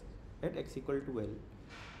x at x equal to L.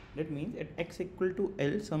 That means at x equal to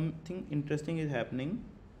L something interesting is happening.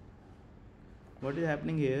 What is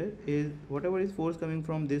happening here is whatever is force coming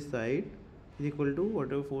from this side is equal to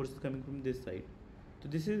whatever force is coming from this side. So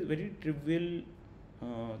this is very trivial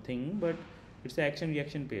thing, but it's an action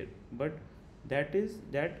reaction pair, but that is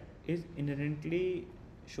inherently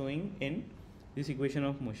showing in this equation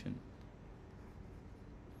of motion.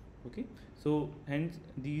 Okay, so hence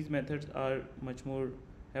these methods are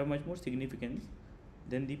have much more significance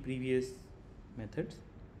than the previous methods.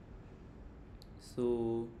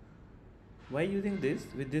 So why using this?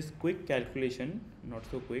 With this quick calculation, not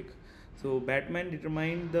so quick. So Batman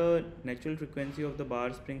determined the natural frequency of the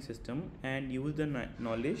bar spring system and used the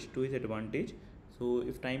knowledge to his advantage. So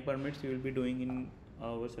if time permits, we will be doing in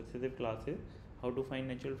our successive classes how to find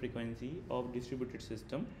natural frequency of distributed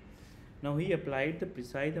system. Now he applied the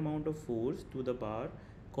precise amount of force to the bar,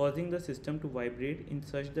 causing the system to vibrate in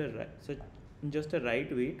just a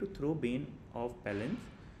right way to throw Bane off balance.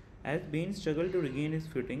 As Bane struggled to regain his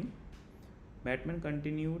footing, Batman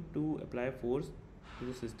continued to apply force to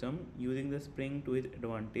the system, using the spring to his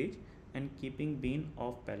advantage and keeping Bane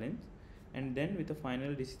off balance. and then with a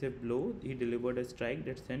final decisive blow, he delivered a strike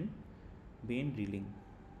that sent Bane reeling.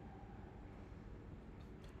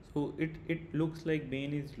 So it looks like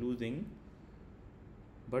Bane is losing,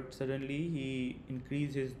 but suddenly he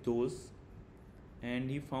increased his dose and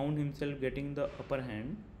he found himself getting the upper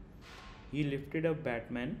hand. He lifted up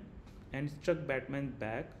Batman and struck Batman's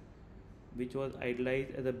back, which was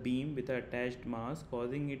idolized as a beam with an attached mass,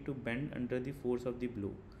 causing it to bend under the force of the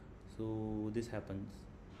blow. So this happens.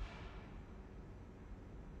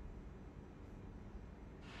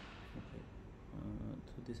 Okay.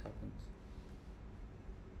 So this happens.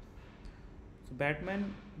 So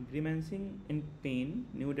Batman, grimacing in pain,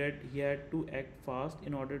 knew that he had to act fast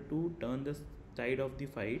in order to turn the tide of the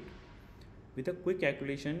fight. With a quick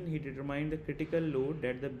calculation, he determined the critical load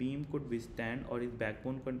that the beam could withstand or his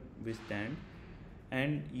backbone could withstand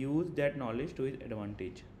and used that knowledge to his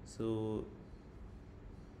advantage. So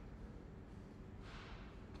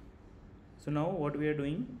now what we are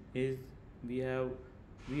doing is we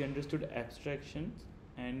understood abstractions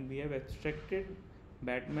and we have abstracted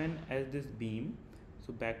Batman as this beam,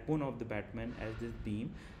 so backbone of the Batman as this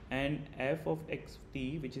beam, and f of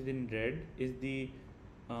xt, which is in red, is the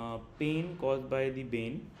pain caused by the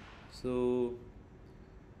Bane. So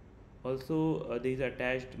also there is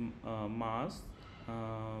attached mass,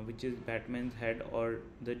 which is Batman's head or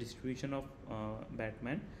the distribution of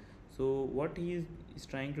Batman. So what is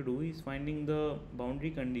trying to do is finding the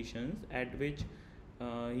boundary conditions at which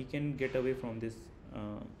he can get away from this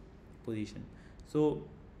position. So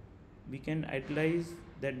we can idolize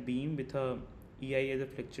that beam with a EI as a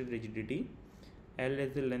flexural rigidity, L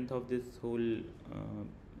as the length of this whole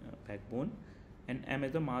backbone, and M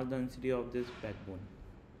as the mass density of this backbone.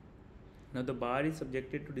 Now the bar is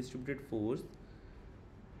subjected to distributed force.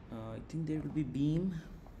 I think there will be beam.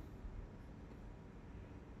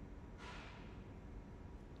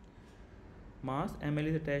 Mass ml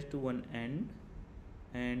is attached to one end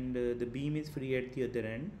and the beam is free at the other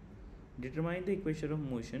end. Determine the equation of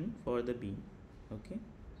motion for the beam. Okay,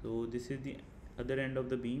 so this is the other end of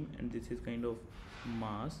the beam and this is kind of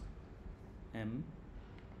mass m.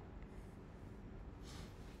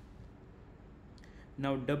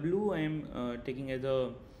 Now w I am taking as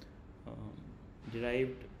a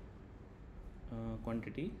derived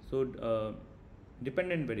quantity, so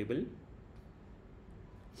dependent variable.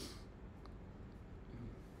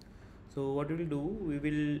 So what we will do, we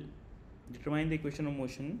will determine the equation of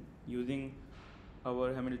motion using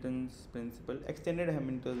our Hamilton's principle, extended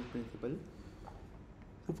Hamilton's principle.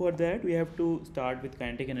 So for that we have to start with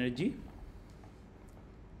kinetic energy.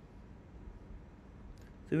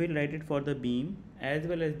 So we will write it for the beam as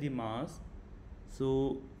well as the mass.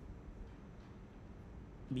 So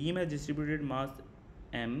beam has distributed mass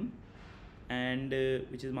m and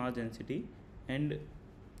which is mass density, and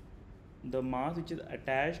the mass which is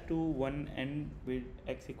attached to one end with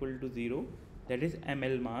x equal to 0, that is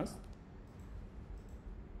ml mass.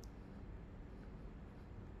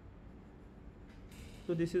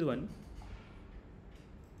 So this is one.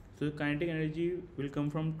 So kinetic energy will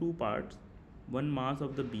come from two parts, one mass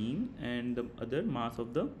of the beam and the other mass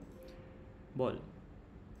of the ball,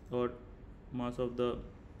 or mass of the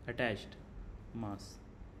attached mass,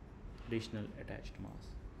 rational attached mass.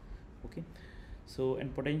 Okay, so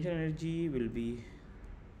and potential energy will be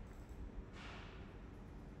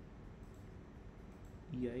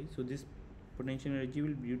EI. So this potential energy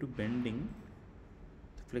will be due to bending,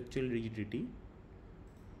 the flexural rigidity.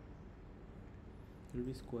 It will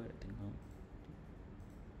be square, I think now.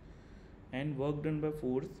 And work done by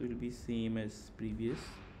force will be same as previous.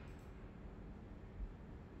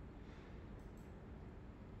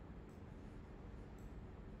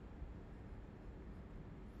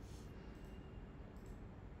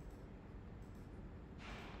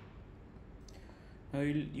 Now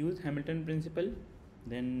we will use Hamilton principle.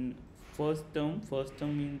 Then first term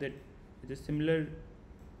means that it is similar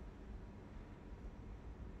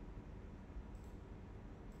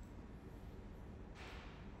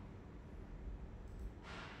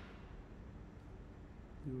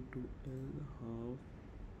u to L half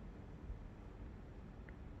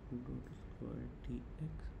dot square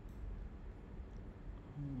dx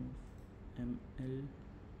of ml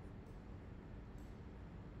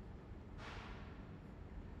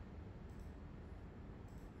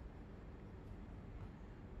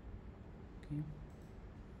okay.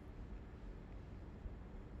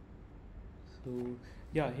 So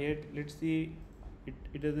yeah, here let's see,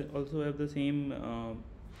 it does also have the same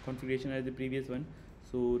configuration as the previous one,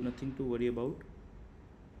 so nothing to worry about.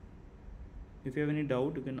 If you have any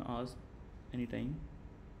doubt, you can ask anytime.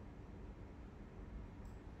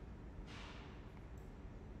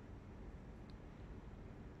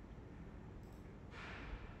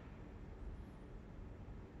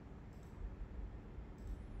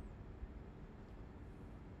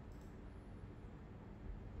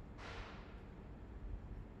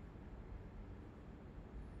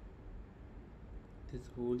 this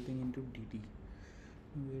whole thing into dt.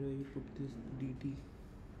 Where do you put this dt?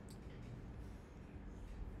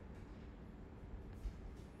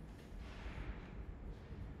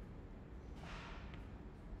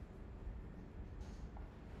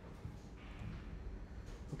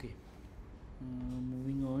 Okay,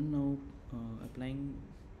 moving on now. Applying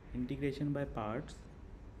integration by parts.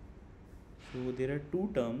 So there are two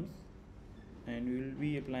terms and we will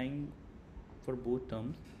be applying for both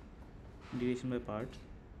terms integration by parts.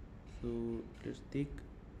 So let's take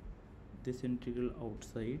this integral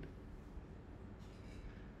outside.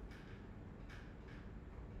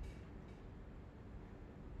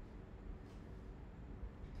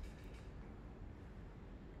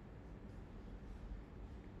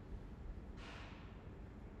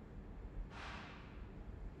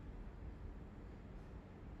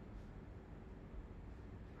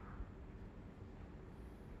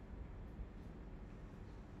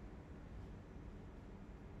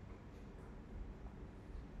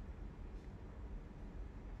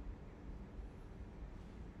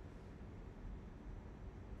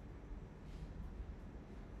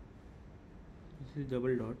 This is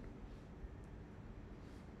double dot.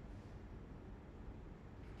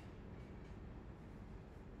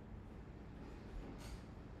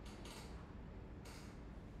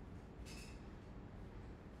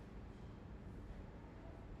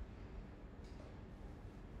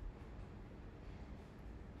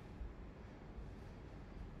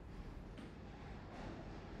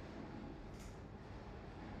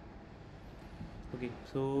 Okay,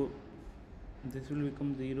 so this will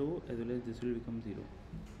become 0 as well as this will become 0.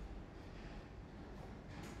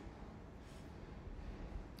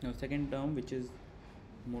 Now second term, which is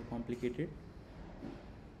more complicated.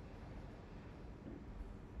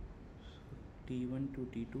 So t1 to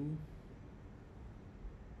t2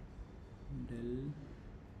 del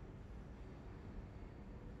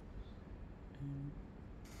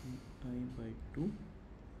I by 2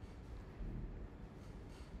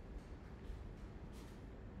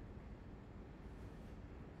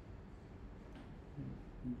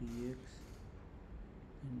 dx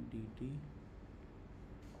and dt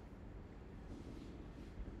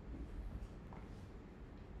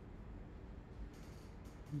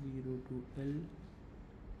 0 to L.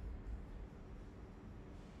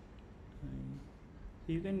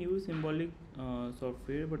 So you can use symbolic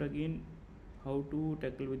software, but again, how to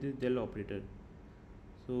tackle with this del operator?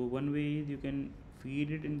 So one way is you can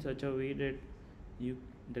feed it in such a way that you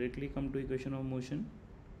directly come to equation of motion,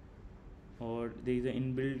 or there is an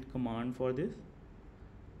inbuilt command for this,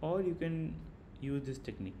 or you can use this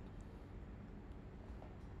technique.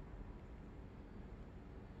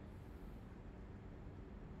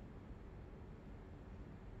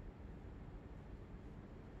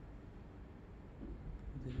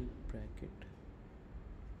 This is bracket.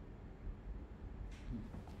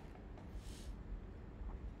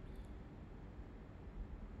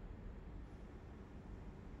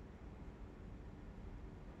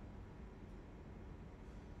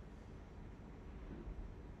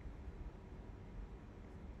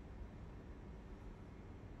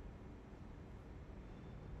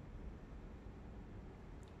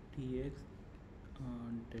 Tx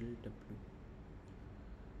del w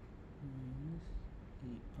minus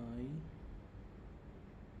ei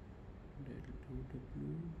del 2w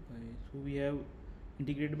by, so we have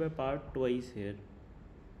integrated by part twice here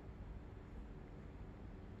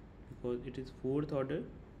because it is fourth order.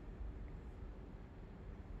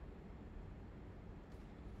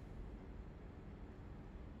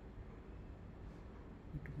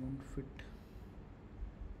 It won't fit.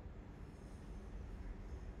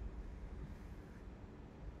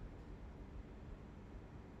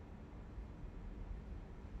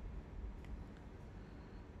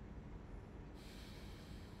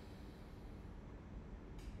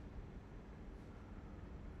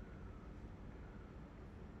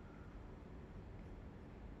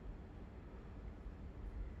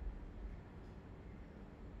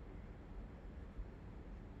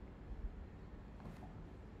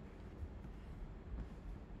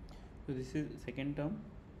 So this is second term,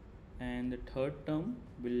 and the third term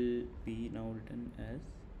will be now written as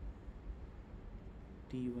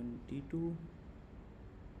t1 t2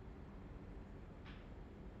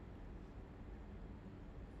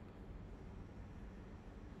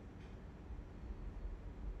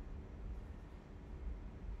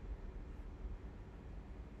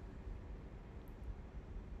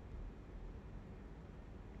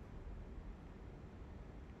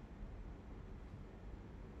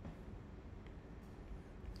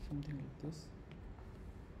 something like this.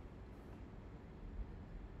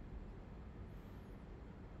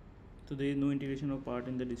 So there is no integration of part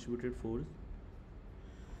in the distributed force.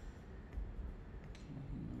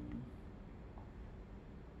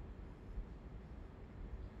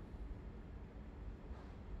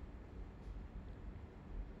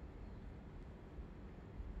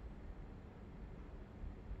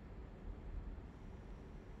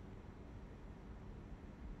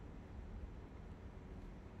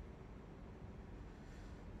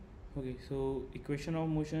 Okay, so equation of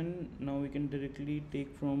motion, now we can directly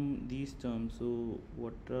take from these terms. So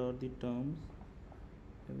what are the terms?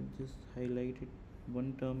 I will just highlight it.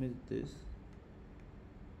 One term is this.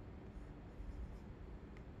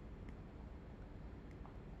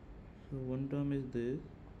 So one term is this,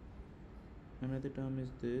 another term is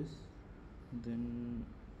this, then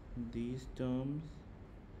these terms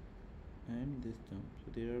and this term.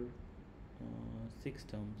 So there are 6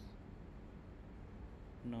 terms.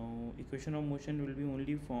 Now equation of motion will be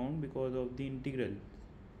only found because of the integral.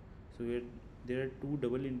 So there are 2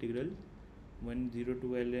 double integrals, one 0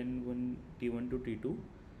 to L and one T1 to T2.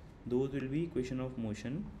 Those will be equation of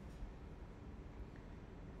motion.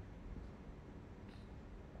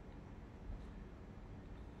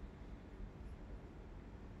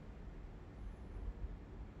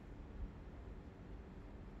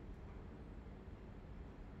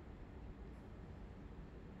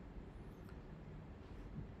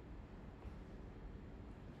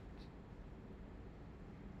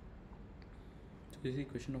 So this is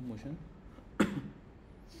equation of motion.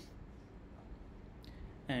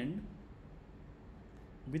 And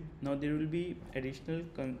with now there will be additional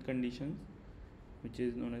conditions, which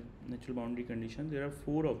is known as natural boundary conditions. There are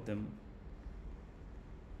 4 of them.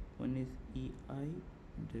 One is EI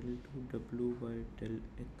del 2W by del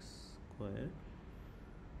x square,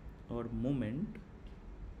 or moment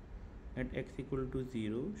at x equal to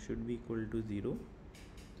 0 should be equal to 0.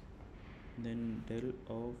 Then del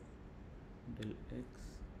of del x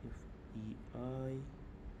if EI,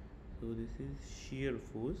 so this is shear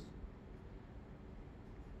force.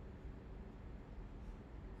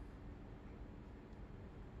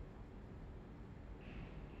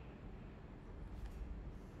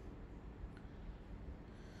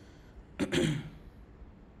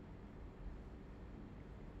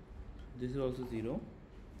 This is also 0.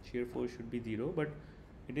 Shear force should be 0, but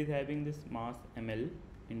it is having this mass ml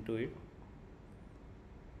into it.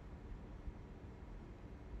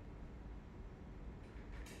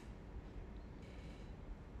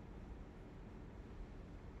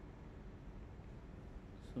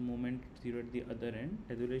 So moment 0 at the other end,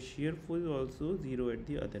 as well as shear force also 0 at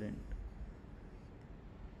the other end.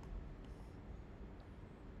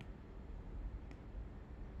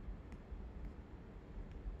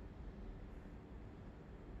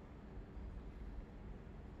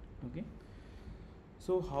 Okay,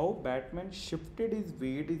 so how Batman shifted his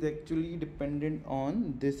weight is actually dependent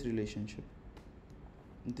on this relationship.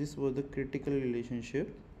 This was the critical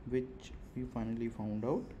relationship which we finally found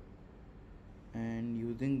out, and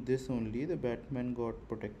using this only the Batman got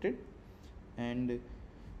protected, and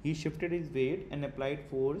he shifted his weight and applied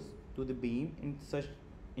force to the beam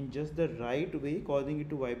in just the right way, causing it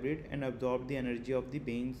to vibrate and absorb the energy of the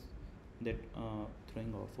beams that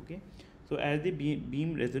throwing off. Okay, so as the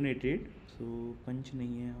beam resonated, so punch nahi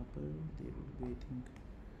hai yahan par, there will be I think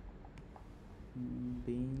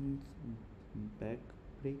beams back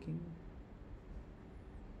breaking.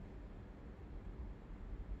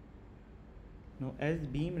 Now as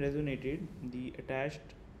beam resonated, the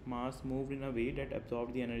attached mass moved in a way that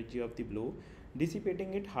absorbed the energy of the blow,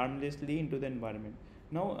 dissipating it harmlessly into the environment.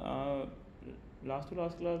 Now last to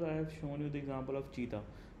last class I have shown you the example of cheetah.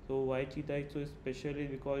 So why cheetah is so special is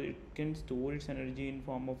because it can store its energy in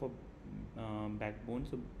form of a backbone,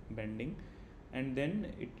 so bending, and then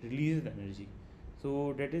it releases the energy.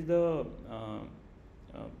 So that is the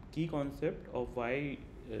key concept of why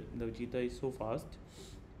the cheetah is so fast.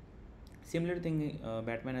 Similar thing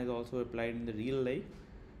Batman has also applied in the real life,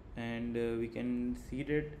 and we can see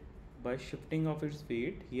that by shifting of its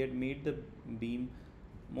weight he had made the beam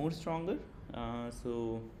more stronger.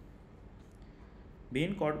 So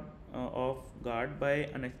being caught off guard by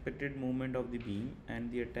unexpected movement of the beam and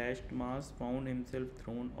the attached mass found himself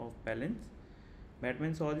thrown off balance.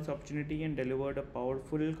 Batman saw this opportunity and delivered a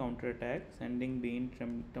powerful counterattack, sending Bane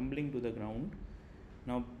tumbling to the ground.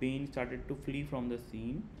 Now Bane started to flee from the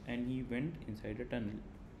scene and he went inside a tunnel.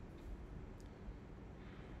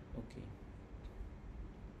 Okay.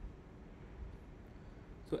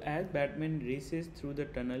 So as Batman races through the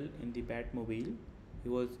tunnel in the Batmobile, he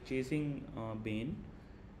was chasing Bane.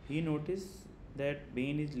 He noticed that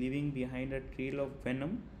Bane is leaving behind a trail of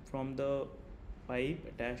venom from the pipe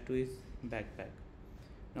attached to his backpack.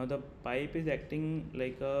 Now the pipe is acting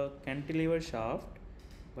like a cantilever shaft,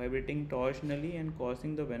 vibrating torsionally and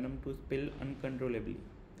causing the venom to spill uncontrollably.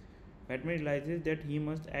 Batman realizes that he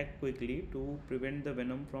must act quickly to prevent the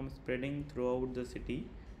venom from spreading throughout the city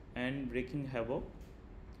and wreaking havoc.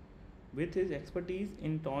 With his expertise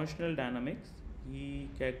in torsional dynamics, he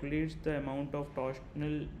calculates the amount of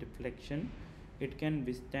torsional deflection it can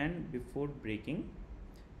withstand before breaking.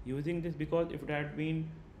 Using this, because if it had been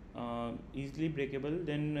easily breakable,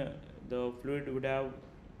 then the fluid would have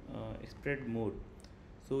spread more.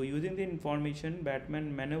 So, using the information,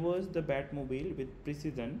 Batman maneuvers the Batmobile with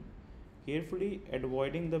precision, carefully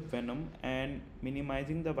avoiding the venom and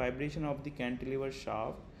minimizing the vibration of the cantilever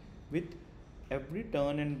shaft. With every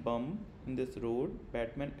turn and bump in this road,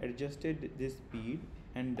 Batman adjusted the speed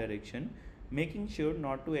and direction, making sure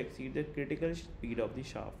not to exceed the critical speed of the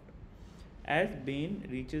shaft. As Bane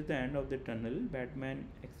reaches the end of the tunnel, Batman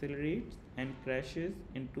accelerates and crashes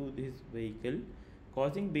into his vehicle,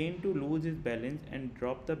 causing Bane to lose his balance and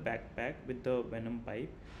drop the backpack with the venom pipe.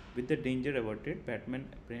 With the danger averted, Batman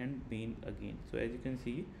apprehends Bane again. So, as you can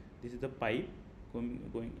see, this is the pipe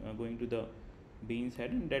going to the Bane's head,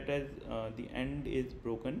 and that has the end is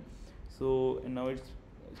broken. So, and now it's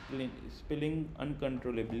spilling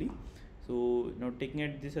uncontrollably. So, now taking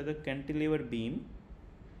it this as a cantilever beam,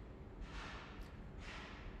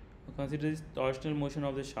 consider this torsional motion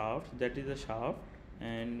of the shaft, that is the shaft,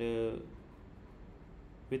 and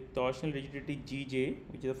with torsional rigidity Gj,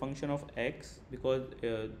 which is a function of x, because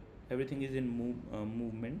everything is in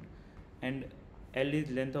movement, and L is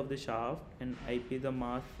length of the shaft, and Ip is the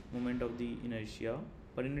mass moment of the inertia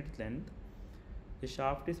per unit length. The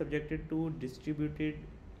shaft is subjected to distributed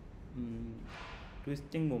um,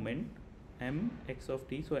 twisting moment m x of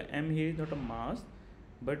t. So m here is not a mass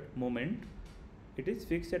but moment. It is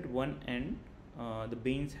fixed at one end, the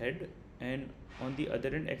Bane's head, and on the other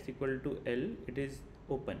end x equal to L, it is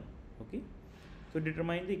open. Okay, so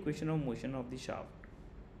determine the equation of motion of the shaft.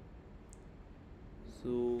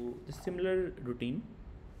 So the similar routine.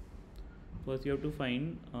 First you have to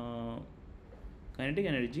find kinetic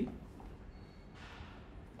energy.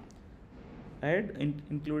 I had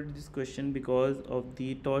included this question because of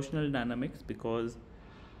the torsional dynamics, because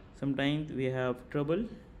sometimes we have trouble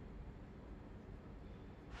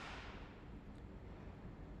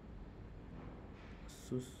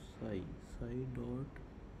so psi dot,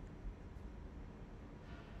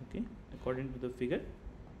 okay, according to the figure.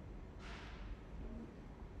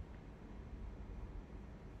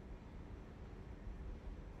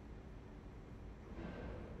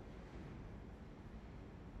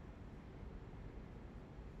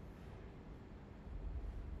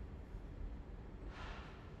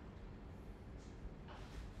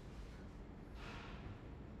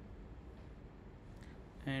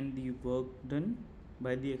 And the work done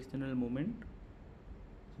by the external moment,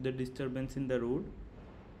 the disturbance in the road,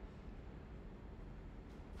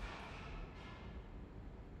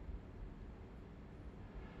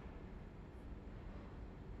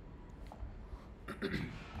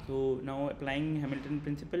 so now applying Hamilton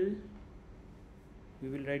principle, we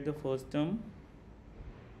will write the first term,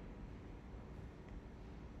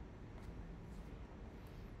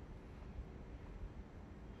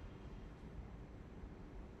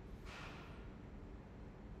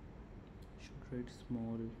 should write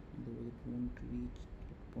small, otherwise it won't reach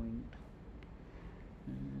that point,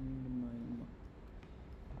 and my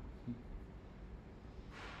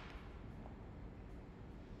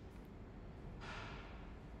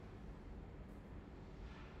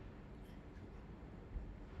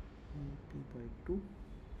p by 2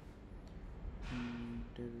 and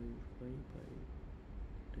del y by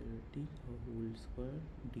del t a whole square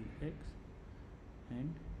dx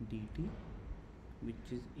and dt, which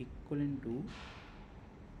is equivalent to,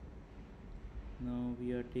 now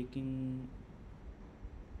we are taking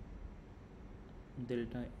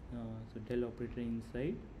delta, so del operator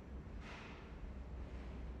inside,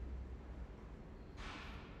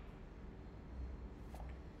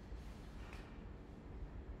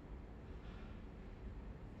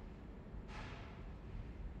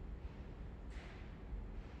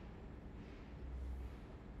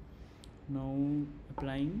 now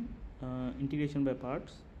applying integration by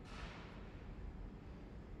parts.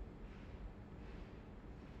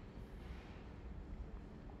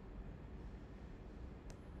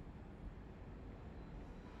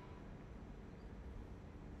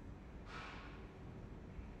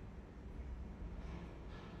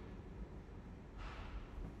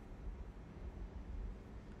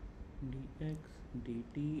 Dx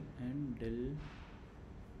dt and del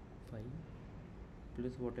phi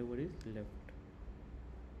plus whatever is left.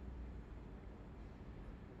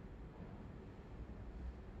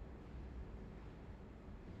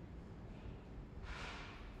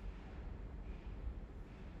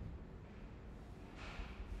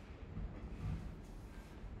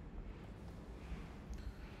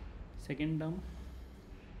 Second term,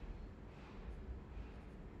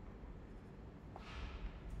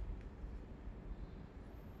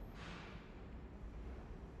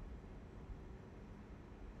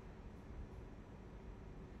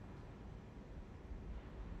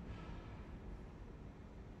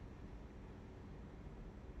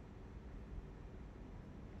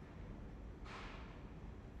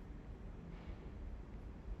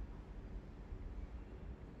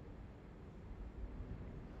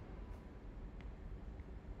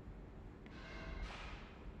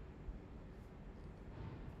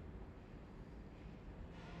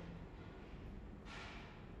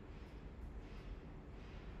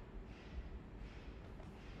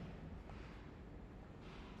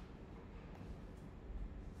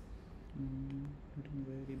 getting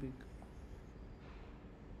very big.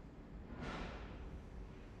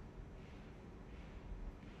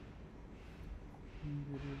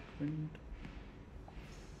 Very different.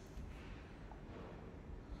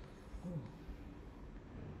 Oh.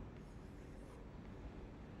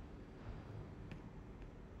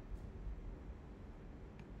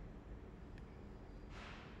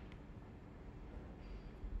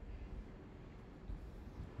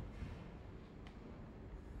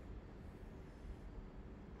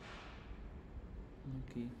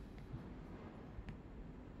 Okay.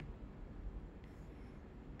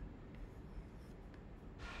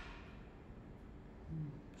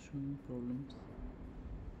 Showing problems.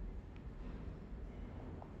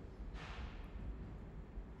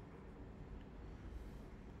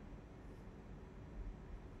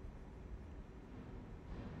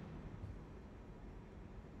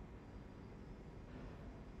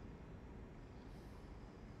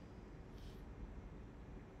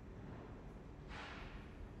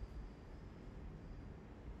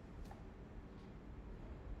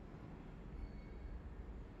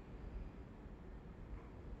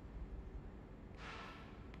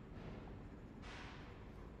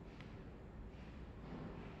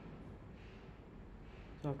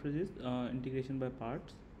 So after this, integration by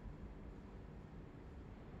parts.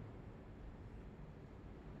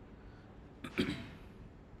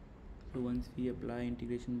 So once we apply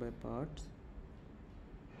integration by parts,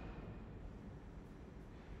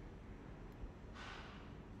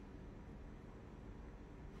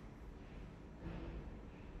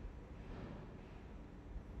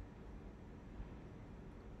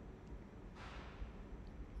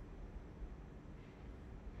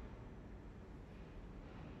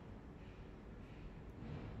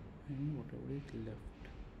 and whatever is left.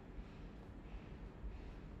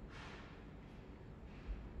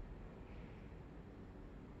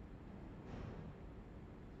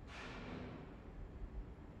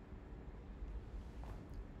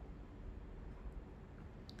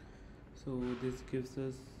 So this gives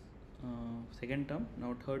us second term.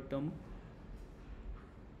 Now third term.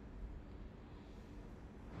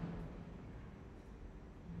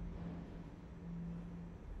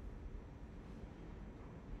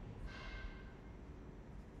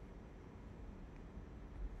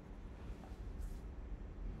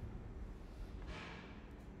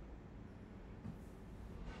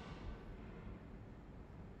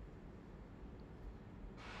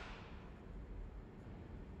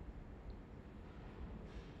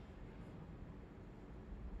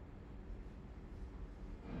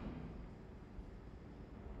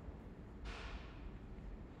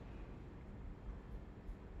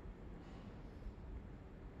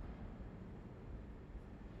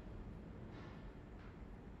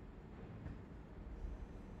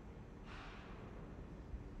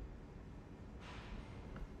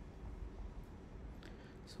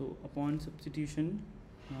 So upon substitution,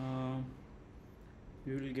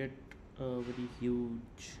 we will get a very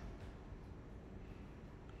huge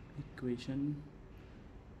equation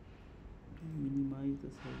to minimize the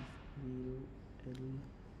size 0 L.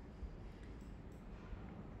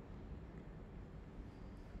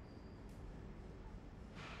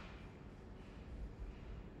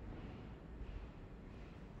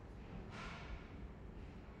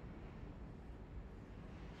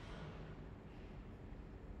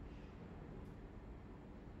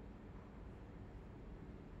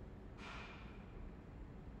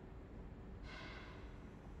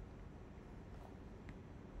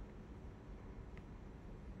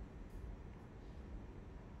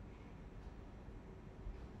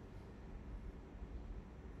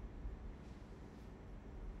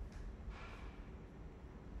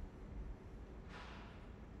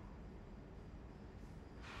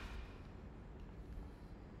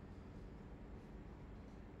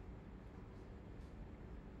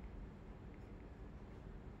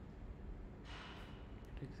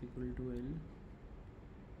 X equal to L.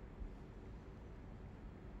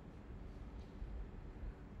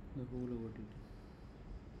 the whole over dt.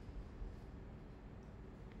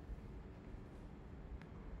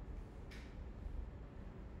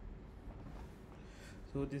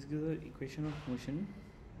 So this gives the equation of motion.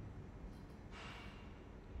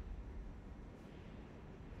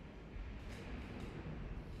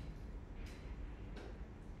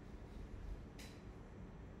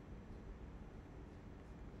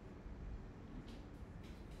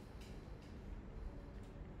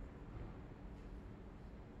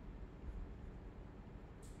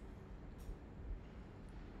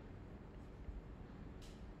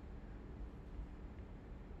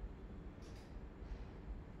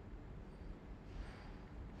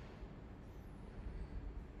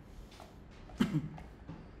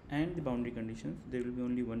 And the boundary conditions. There will be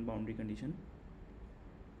only one boundary condition.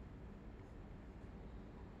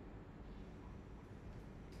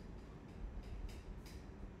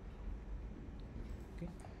 Okay,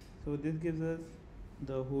 so this gives us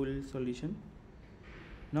the whole solution.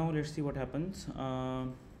 Now let's see what happens.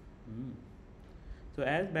 So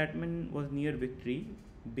as Batman was near victory,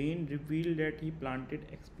 Bane revealed that he planted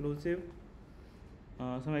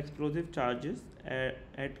some explosive charges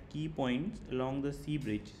at key points along the sea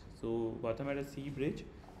bridge. So Gotham had a sea bridge,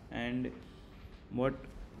 and what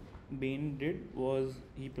Bane did was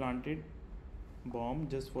he planted bomb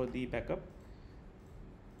just for the backup.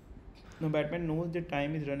 Now Batman knows that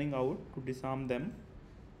time is running out to disarm them.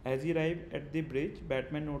 As he arrives at the bridge,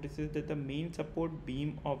 Batman notices that the main support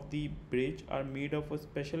beam of the bridge are made of a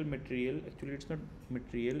special material. Actually, it's not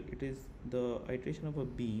material, it is the iteration of a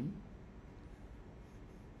beam.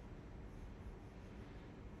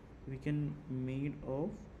 We can made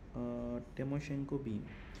of Timoshenko beam,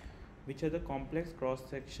 which has a complex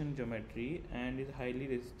cross-section geometry and is highly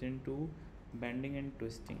resistant to bending and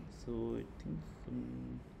twisting. So I think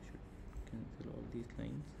should cancel all these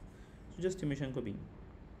lines. So just Timoshenko beam.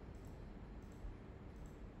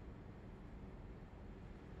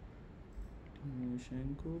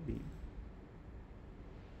 Timoshenko beam.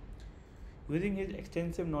 Using his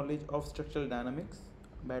extensive knowledge of structural dynamics,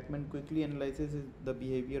 Batman quickly analyzes the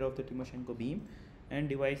behavior of the Timoshenko beam and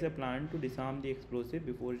devises a plan to disarm the explosive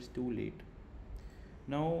before it's too late.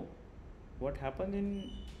 Now, what happens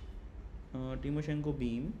in Timoshenko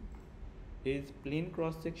beam is plane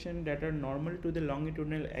cross section that are normal to the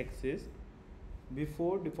longitudinal axis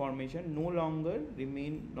before deformation no longer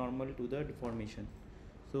remain normal to the deformation.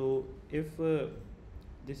 So if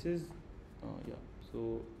this is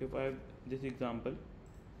so if I have this example,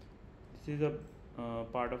 this is a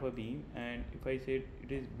part of a beam, and if I say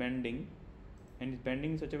it is bending, and it's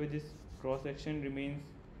bending in such a way this cross section remains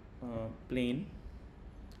plane,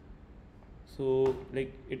 so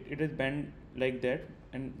like it is bent like that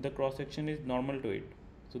and the cross section is normal to it,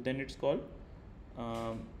 so then it's called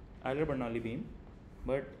Euler-Bernoulli beam.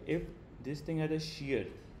 But if this thing has a shear,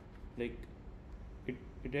 like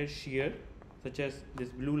it has shear such as this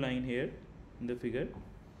blue line here in the figure,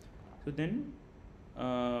 so then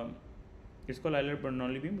it's called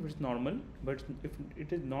Euler-Bernoulli beam if it's normal. But if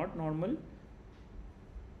it is not normal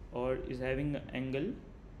or is having an angle,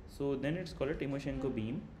 so then it's called a Timoshenko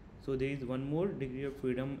beam. So there is one more degree of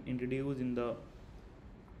freedom introduced in the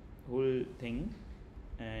whole thing,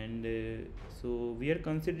 and so we are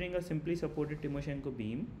considering a simply supported Timoshenko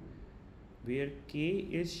beam where K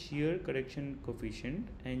is shear correction coefficient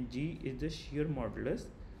and G is the shear modulus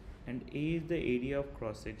and A is the area of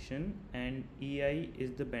cross section and EI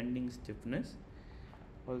is the bending stiffness.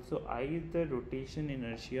 Also I is the rotation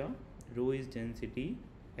inertia, rho is density,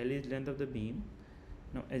 L is length of the beam.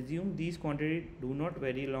 Now assume these quantities do not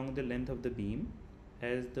vary along the length of the beam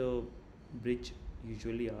as the bridge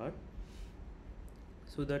usually are.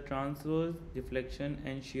 So the transverse deflection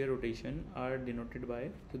and shear rotation are denoted by,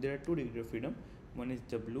 so there are two degrees of freedom. One is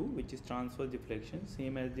W, which is transverse deflection,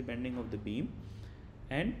 same as the bending of the beam,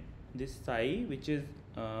 and this psi, which is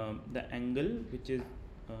the angle which is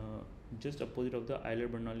just opposite of the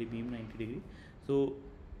Euler-Bernoulli beam, 90 degree. So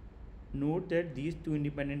note that these two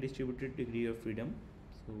independent distributed degree of freedom,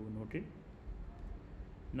 so noted.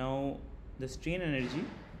 Now the strain energy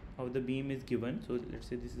of the beam is given, so let's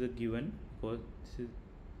say this is a given, because this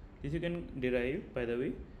you can derive by the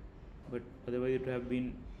way, but otherwise it would have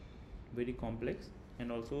been very complex.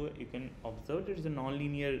 And also you can observe it is a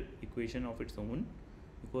non-linear equation of its own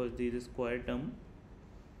because there is a square term.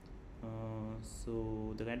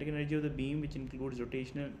 So the kinetic energy of the beam, which includes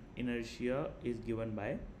rotational inertia, is given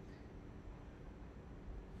by,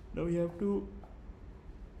 now we have to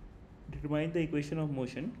determine the equation of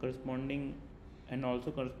motion corresponding and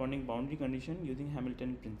also corresponding boundary condition using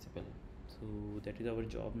Hamilton principle. So that is our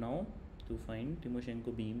job now, to find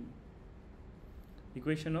Timoshenko beam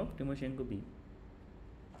equation of Timoshenko beam.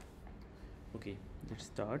 Okay, let's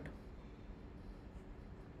start.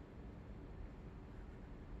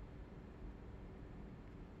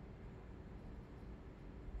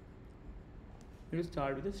 We'll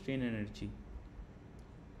start with the strain energy.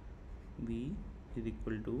 V is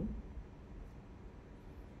equal to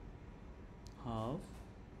half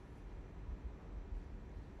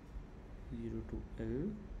 0 to L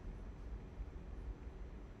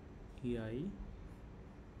EI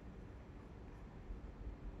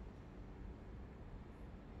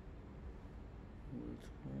whole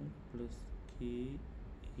square plus K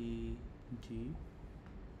A G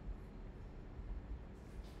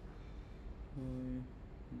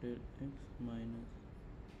del x minus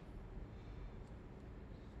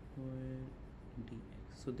square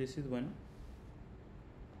dx. So this is one.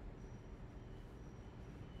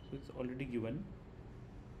 So it's already given.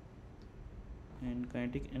 And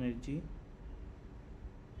kinetic energy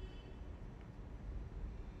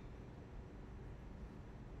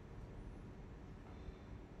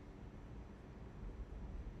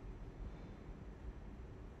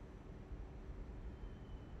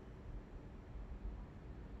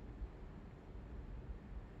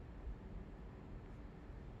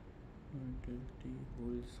del T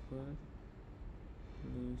whole square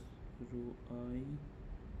plus rho I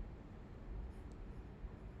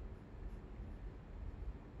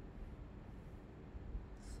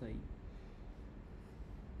psi.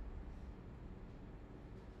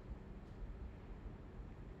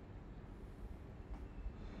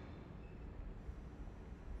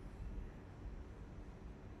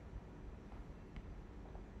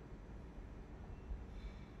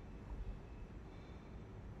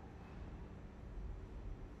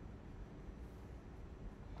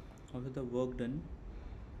 After the work done,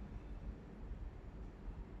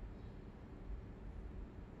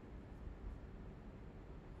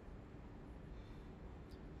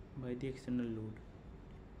 by the external load,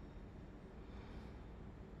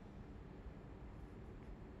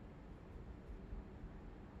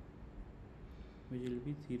 which will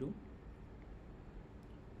be 0.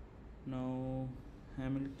 Now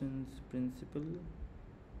Hamilton's principle.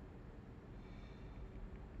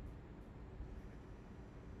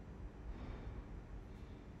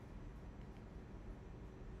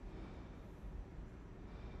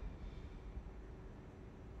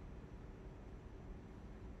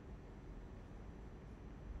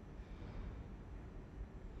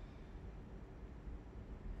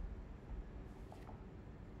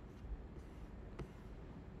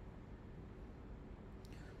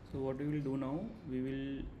 So what we will do now, we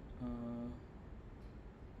will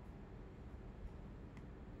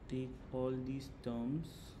take all these terms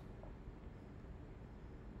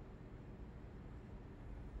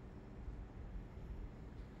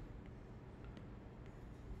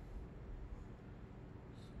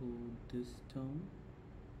so this term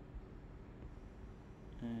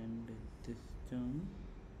and this term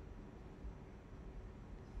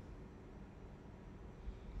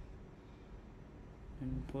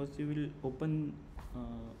and first we will open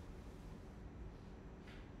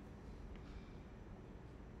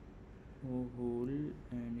O hole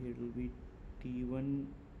and it will be T1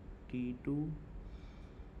 T2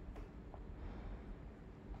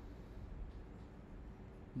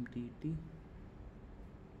 dt.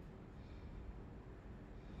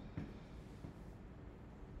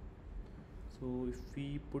 So if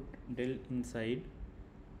we put del inside,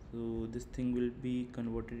 so this thing will be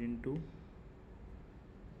converted into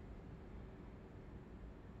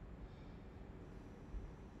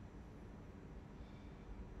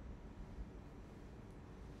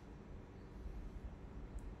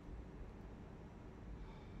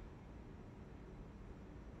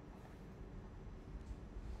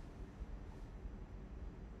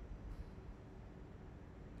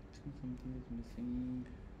something is missing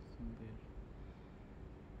somewhere.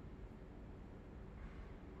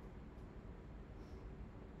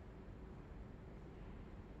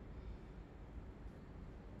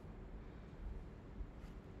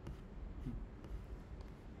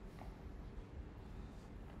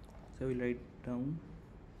 So I will write down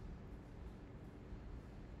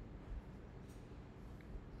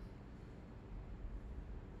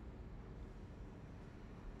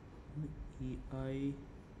EI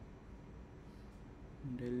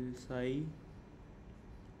del psi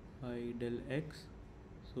by del x.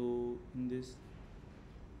 So in this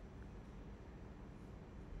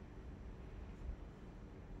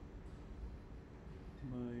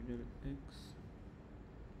by del x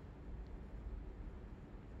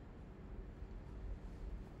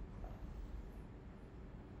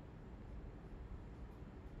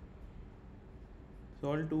So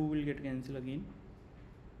all 2 will get cancelled again.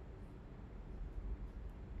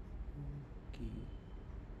 Okay,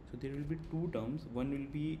 so there will be 2 terms. One will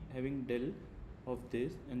be having del of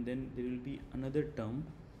this, and then there will be another term.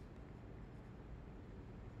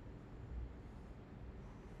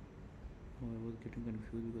 Oh, I was getting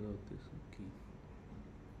confused because of this. Okay,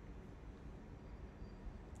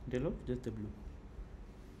 del of just w,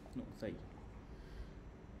 no psi.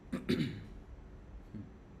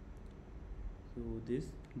 So this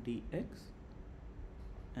dx,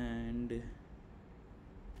 and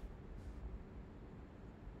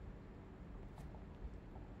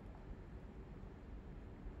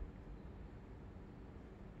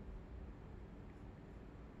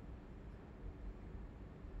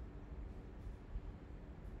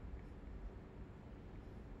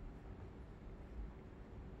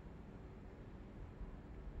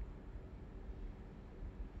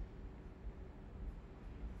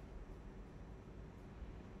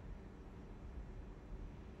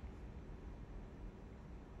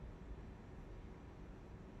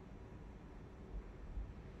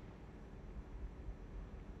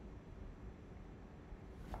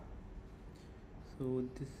so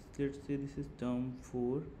this, let's say this is term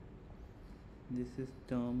 4, this is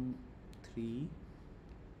term 3,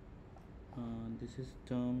 this is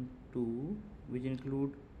term 2, which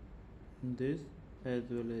include this as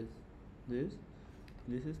well as this.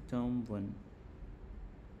 This is term 1.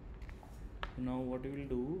 So now what we will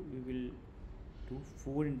do, we will do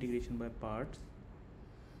 4 integration by parts,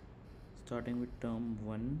 starting with term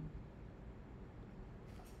 1.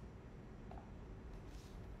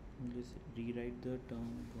 Just rewrite the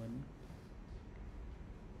term 1.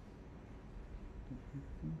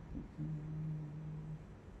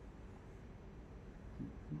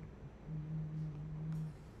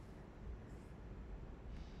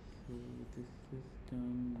 So this is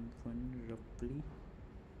term 1 roughly.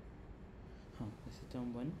 This is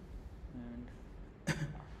term 1, and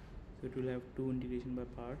so it will have 2 integration by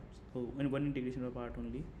parts, and 1 integration by part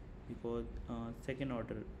only, because second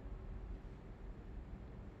order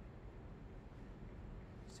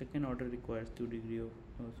requires 2 degree of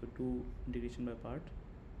so 2 integration by part.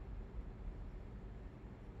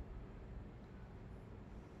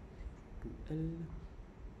 0 to L,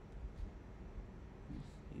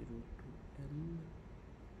 0 to L,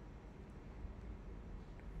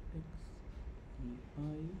 x e I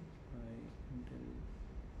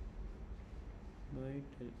by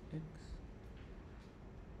del x,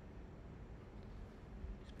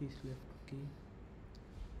 space left, okay,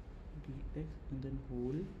 dx, and then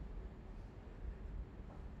whole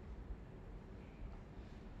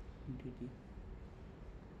dt.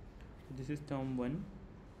 So this is term 1.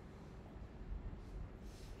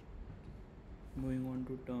 Moving on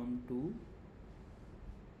to term 2.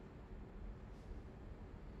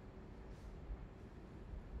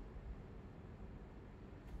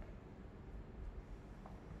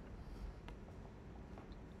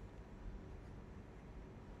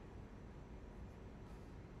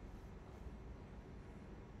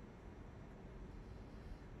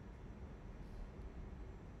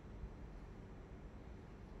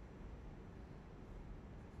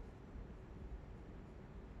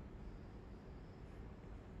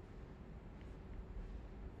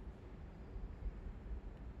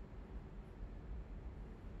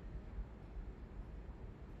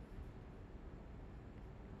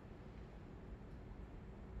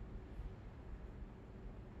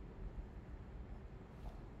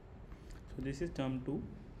 So this is term 2.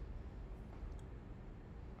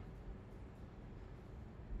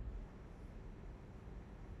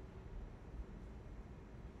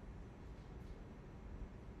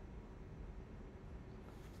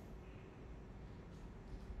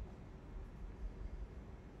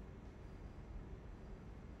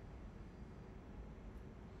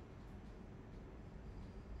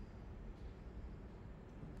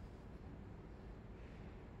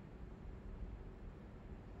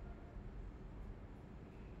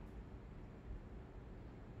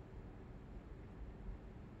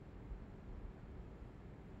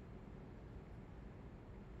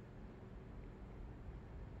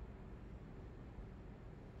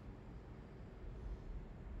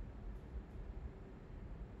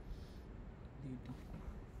 dt.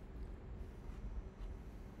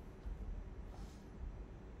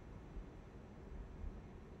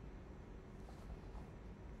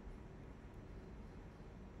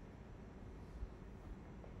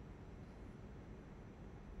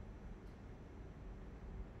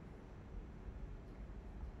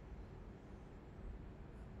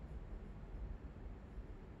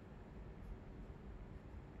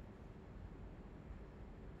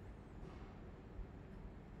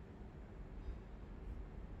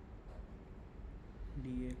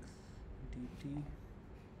 dx dt.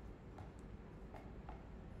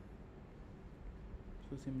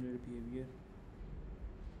 So similar behavior.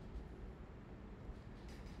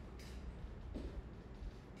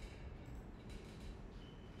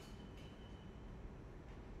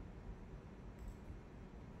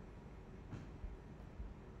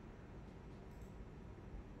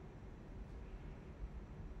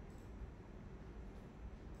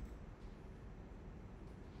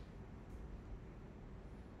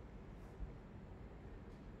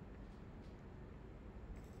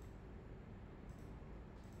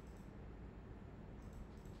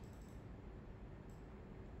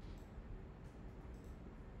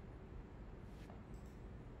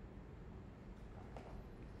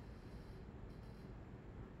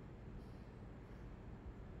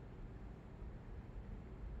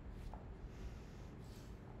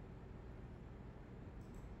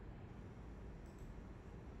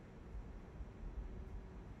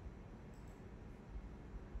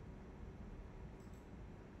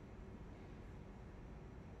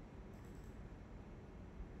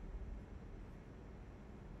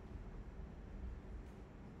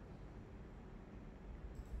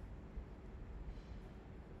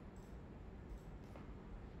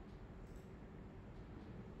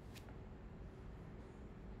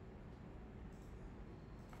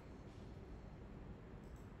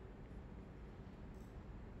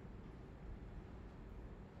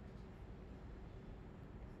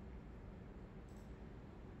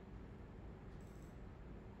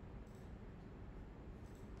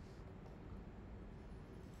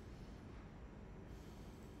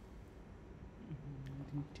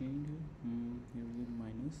 Nothing changed here. Here we get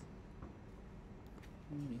minus.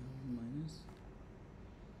 We have minus.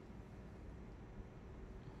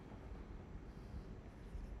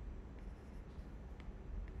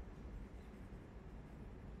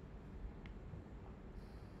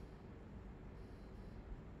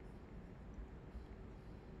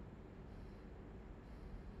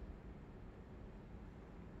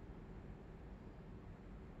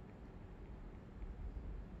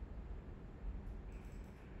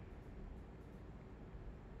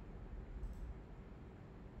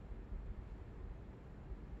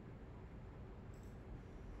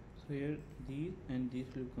 So here these and these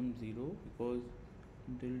will become 0 because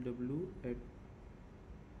del w at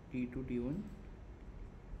t2 t1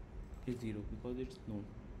 is 0 because it's known.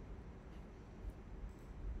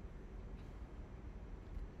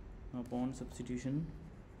 Upon substitution,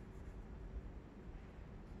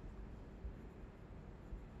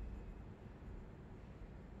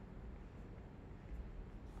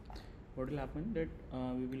 what will happen that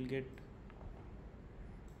we will get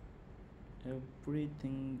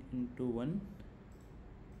everything into 1.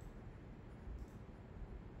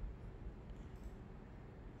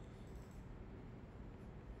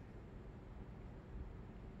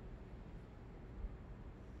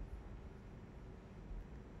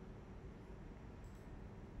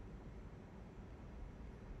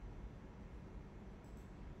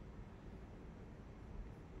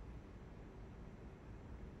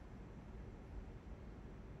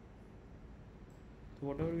 So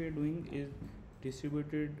whatever we are doing is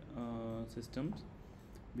distributed systems.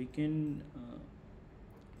 We can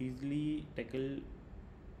easily tackle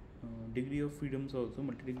degree of freedoms also,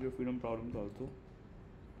 multi-degree of freedom problems also.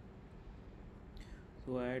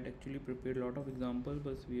 So I had actually prepared a lot of examples,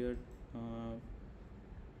 but we are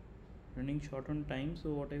running short on time. So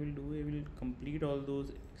what I will do, I will complete all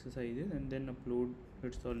those exercises and then upload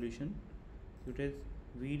its solution. So it is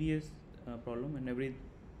various problem, and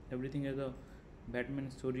everything has a Batman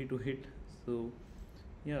story to hit. So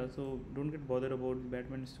yeah, so don't get bothered about the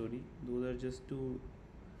Batman story. Those are just to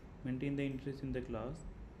maintain the interest in the class.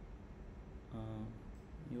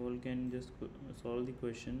 You all can just solve the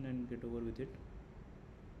question and get over with it.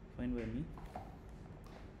 Fine by me.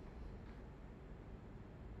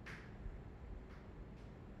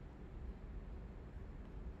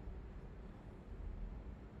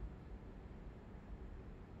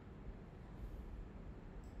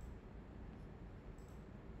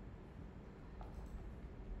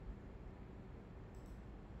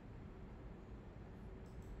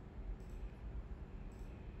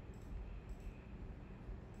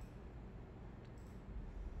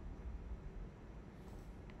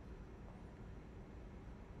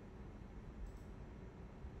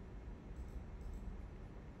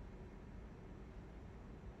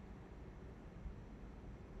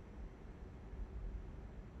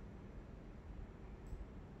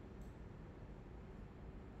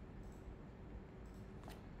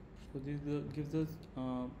 So this gives us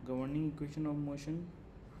governing equation of motion.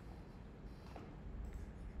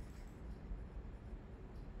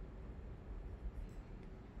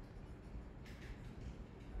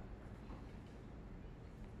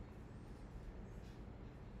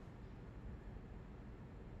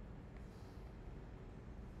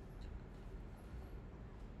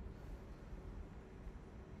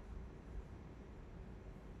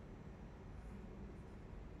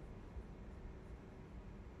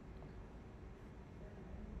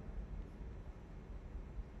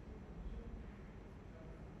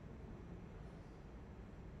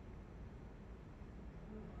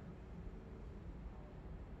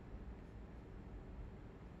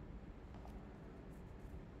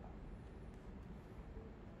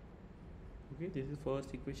 Okay, this is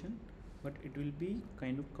first equation, but it will be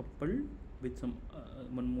kind of coupled with some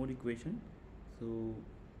one more equation. So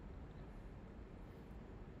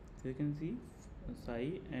you can see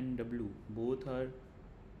psi and w both are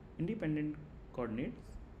independent coordinates.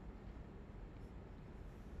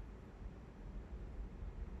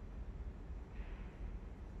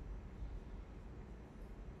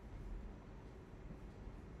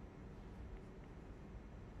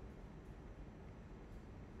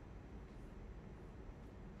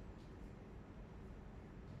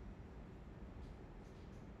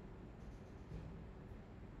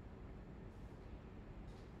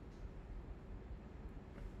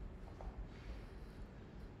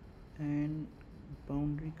 And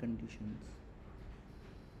boundary conditions.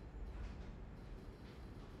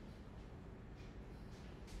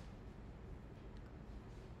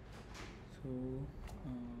 So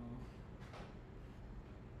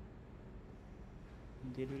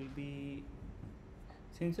there will be,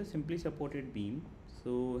 since a simply supported beam,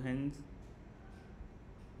 so hence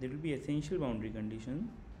there will be essential boundary condition.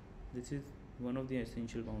 This is one of the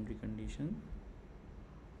essential boundary condition.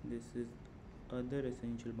 This is other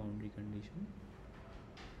essential boundary condition,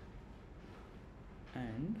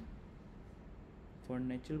 and for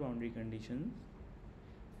natural boundary conditions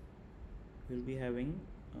we'll be having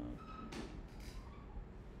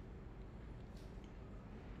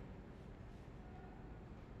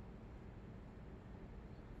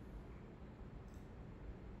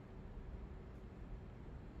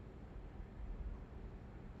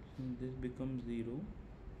this becomes 0,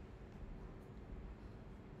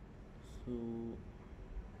 so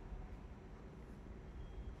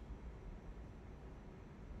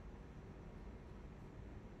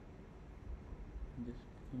this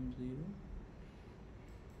becomes 0.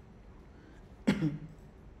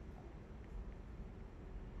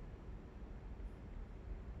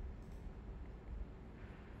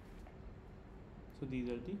 So these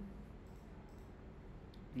are the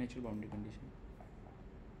natural boundary conditions.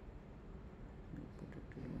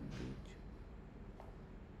 Protected one page.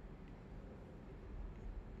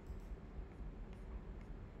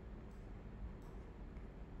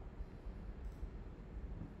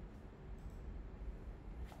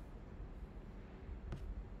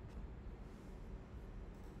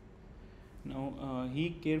 Now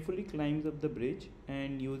he carefully climbs up the bridge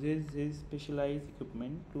and uses his specialized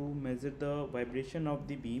equipment to measure the vibration of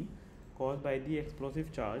the beam caused by the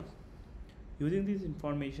explosive charge. Using this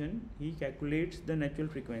information, he calculates the natural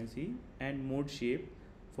frequency and mode shape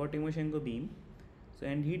for Timoshenko beam,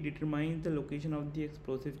 and he determines the location of the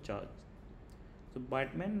explosive charge. So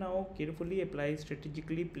Batman now carefully applies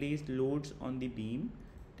strategically placed loads on the beam,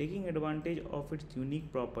 taking advantage of its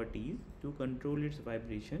unique properties to control its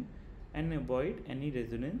vibration and avoid any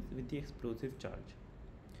resonance with the explosive charge.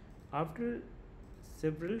 After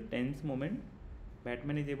several tense moments,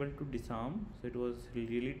 Batman is able to disarm. So it was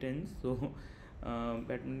really tense. So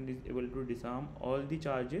Batman is able to disarm all the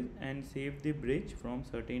charges and save the bridge from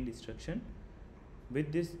certain destruction.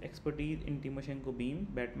 With this expertise in Timoshenko beam,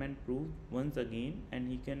 Batman proved once again, and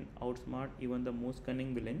he can outsmart even the most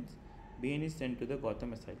cunning villains. Bane is sent to the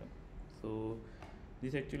Gotham Asylum. So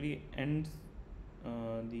this actually ends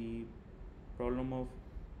the problem of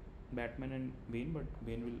Batman and Bane, but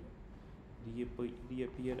Bane will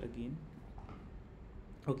reappear again.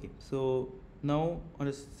 Okay, so now on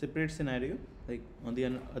a separate scenario, like on the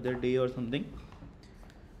other day or something,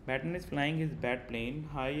 Batman is flying his bat plane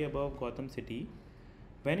high above Gotham City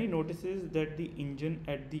when he notices that the engine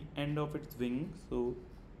at the end of its wing, so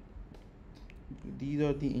these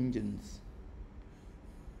are the engines.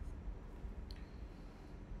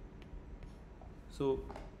 So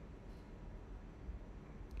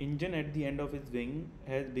engine at the end of his wing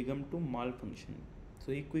has begun to malfunction.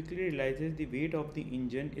 So he quickly realizes the weight of the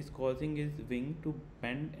engine is causing his wing to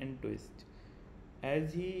bend and twist.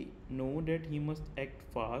 As he knows that he must act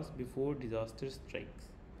fast before disaster strikes.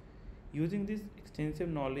 Using this extensive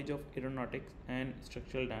knowledge of aeronautics and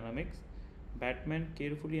structural dynamics, Batman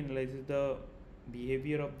carefully analyzes the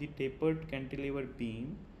behavior of the tapered cantilever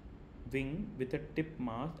beam wing with a tip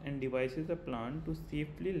mast and devises a plan to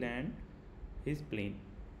safely land his plane.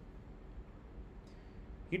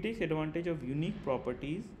 He takes advantage of unique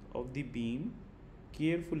properties of the beam,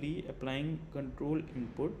 carefully applying control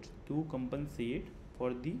inputs to compensate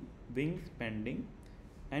for the wing's bending,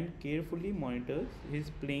 and carefully monitors his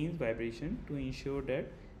plane's vibration to ensure that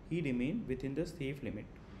he remains within the safe limit.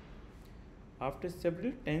 After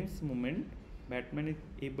several tense moments, Batman is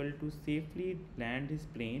able to safely land his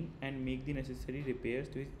plane and make the necessary repairs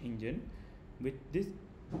to his engine. With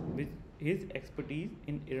his expertise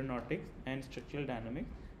in aeronautics and structural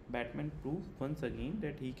dynamics, Batman proves once again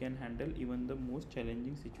that he can handle even the most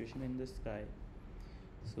challenging situation in the sky.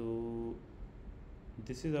 So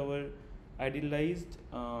this is our idealized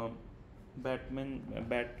Batman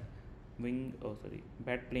bat wing. Oh, sorry,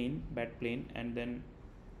 bat plane, and then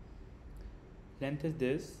length is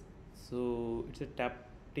this. So it's a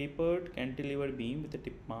tapered cantilever beam with a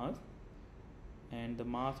tip mass, and the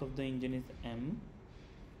mass of the engine is m.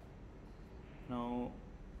 Now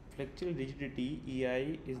flexural rigidity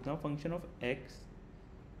EI is now function of x,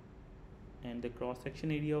 and the cross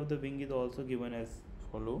section area of the wing is also given as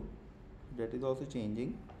follow. That is also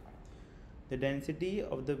changing. The density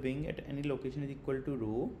of the wing at any location is equal to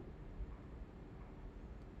rho.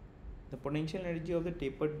 The potential energy of the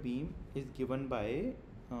tapered beam is given by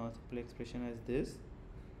simple expression as this,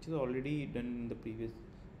 which is already done in the previous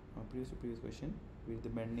question where the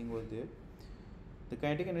bending was there. The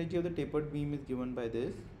kinetic energy of the tapered beam is given by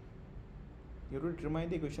this. You have to determine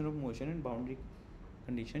the equation of motion and boundary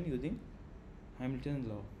condition using Hamilton's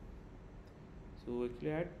law. So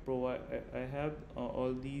actually I have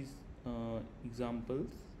all these examples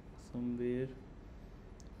somewhere.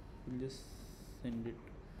 We'll just send it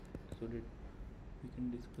so that we can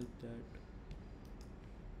discuss that.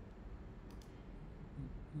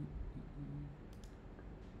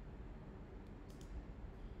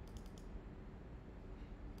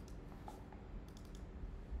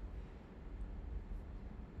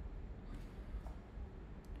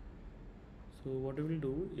 So what I will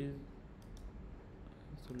do is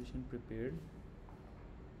solution prepared.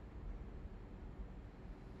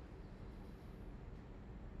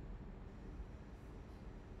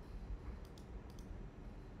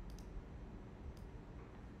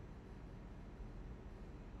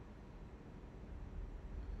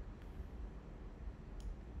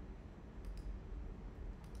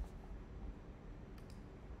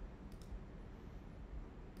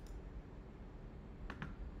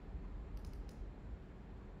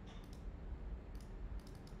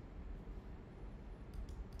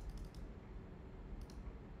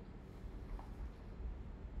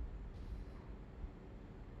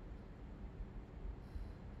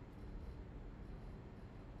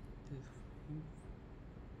 This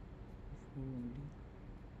 4 only.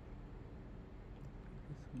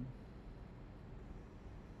 This one.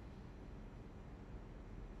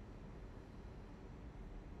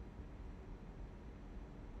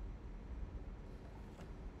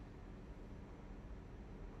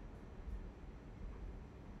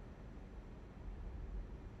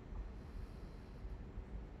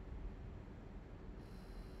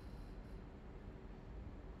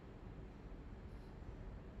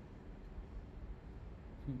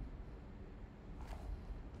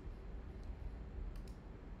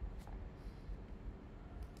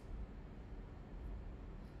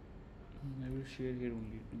 I will share here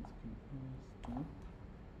only. Stop.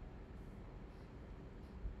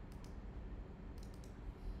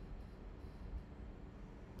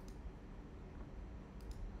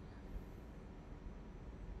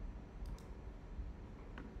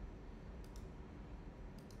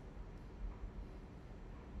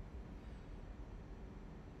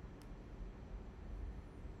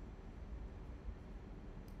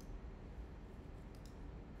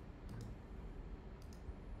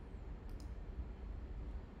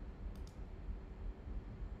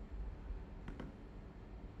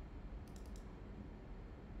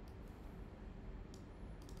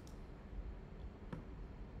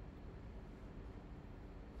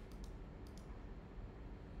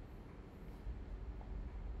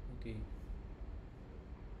 Okay.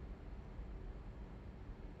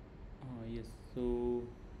 Yes, so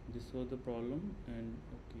this was the problem, and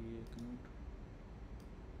okay, I cannot,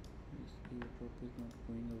 this airdrop is not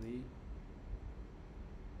going away.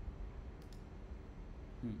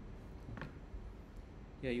 Okay.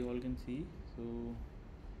 Yeah, you all can see. So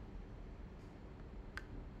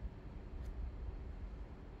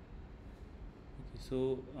okay,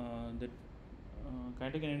 so the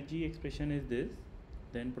kinetic energy expression is this,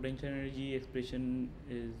 then potential energy expression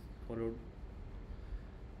is followed,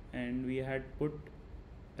 and we had put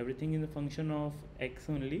everything in the function of x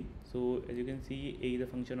only. So as you can see, a is a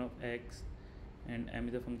function of x and m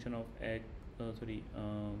is a function of x,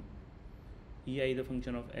 ei is a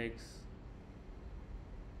function of x,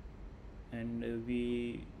 and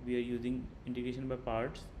we are using integration by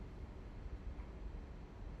parts,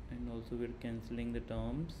 and also we're cancelling the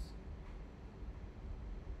terms.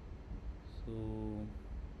 So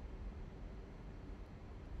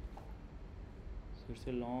it's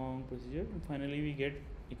a long procedure, and finally we get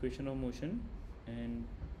equation of motion and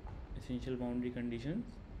essential boundary conditions.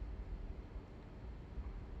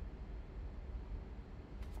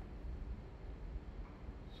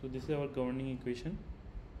 So this is our governing equation,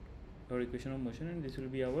 our equation of motion, and this will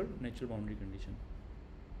be our natural boundary condition.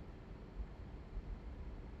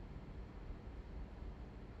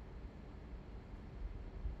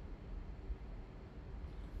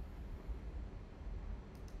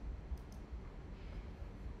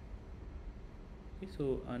 Okay,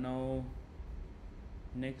 so now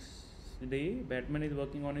next day, Batman is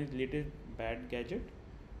working on his latest bad gadget,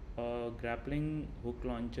 a grappling hook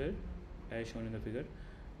launcher, as shown in the figure.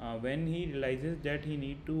 When he realizes that he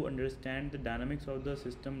need to understand the dynamics of the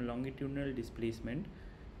system longitudinal displacement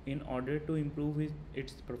in order to improve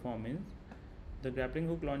its performance. The grappling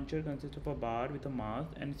hook launcher consists of a bar with a mast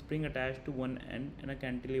and spring attached to one end and a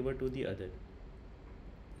cantilever to the other.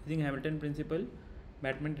 Using Hamilton principle,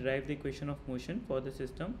 Batman derived the equation of motion for the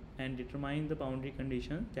system and determined the boundary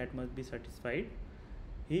conditions that must be satisfied.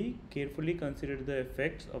 He carefully considered the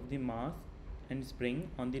effects of the mass and spring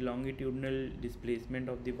on the longitudinal displacement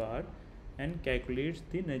of the bar and calculates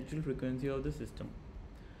the natural frequency of the system.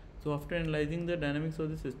 So after analyzing the dynamics of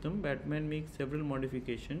the system, Batman makes several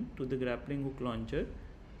modifications to the grappling hook launcher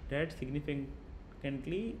that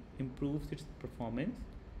significantly improves its performance.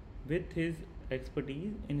 With his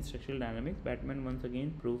expertise in structural dynamics, Batman once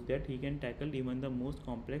again proves that he can tackle even the most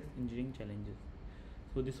complex engineering challenges.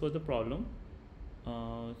 So this was the problem.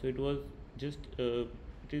 So it was just it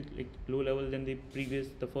is like low level than the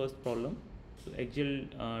first problem. So axial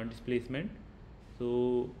displacement.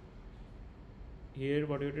 So here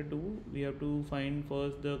what we have to do, we have to find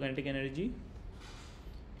first the kinetic energy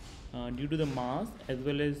due to the mass as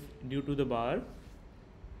well as due to the bar.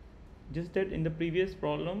 Just that in the previous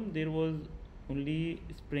problem there was only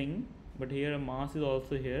spring, but here a mass is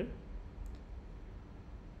also here.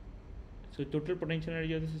 So total potential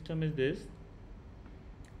energy of the system is this,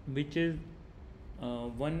 which is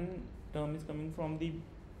one term is coming from the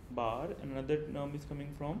bar and another term is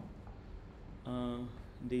coming from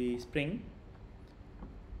the spring.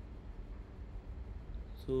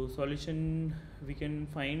 So solution, we can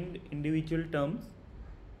find individual terms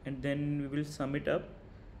and then we will sum it up.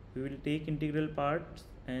 We will take integral parts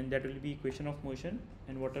and that will be equation of motion,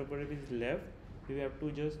 and whatever is left we have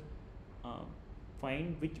to just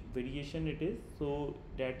find which variation it is. So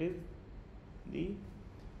that is the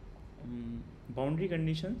boundary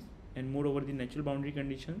conditions, and moreover the natural boundary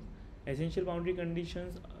conditions. Essential boundary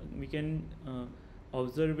conditions we can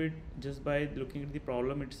observe it just by looking at the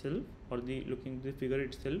problem itself or the looking at the figure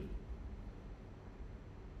itself.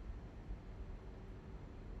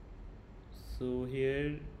 So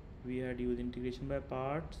here we had used integration by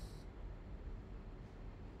parts,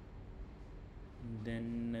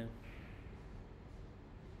 then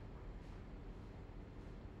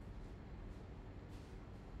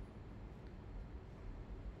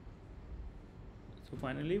so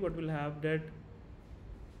finally what will have that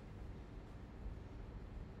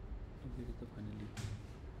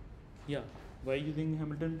by using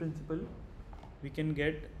Hamilton principle we can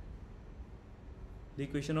get the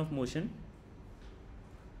equation of motion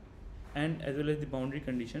and as well as the boundary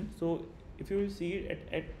condition. So if you will see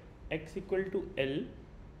at x equal to L,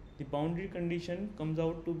 the boundary condition comes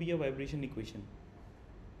out to be a vibration equation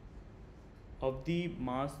of the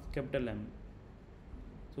mass capital M.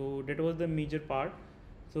 So that was the major part.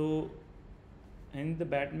 So and the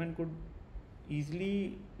Batman could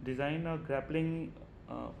easily design a grappling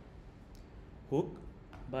hook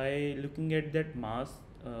by looking at that mass,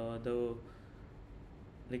 the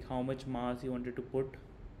like how much mass he wanted to put.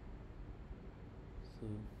 So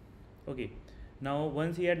okay, now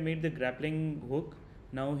once he had made the grappling hook,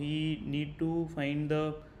 now he need to find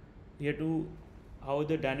the how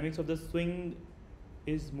the dynamics of the swing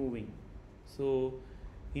is moving. So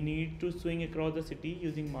he need to swing across the city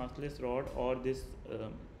using massless rod or this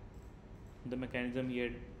the mechanism he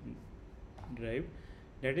had derived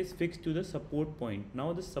that is fixed to the support point.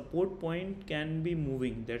 Now the support point can be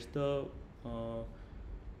moving, that's the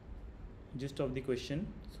gist of the question.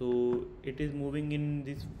 So it is moving in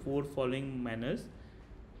these four following manners.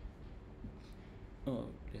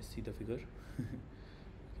 Let's see the figure.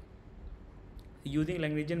 Using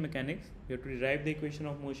Lagrangian mechanics, we have to derive the equation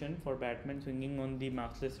of motion for Batman swinging on the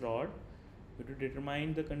massless rod. We have to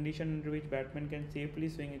determine the condition under which Batman can safely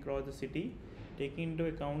swing across the city, taking into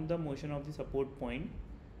account the motion of the support point.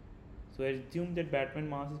 So I assume that Batman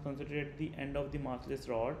mass is concentrated at the end of the massless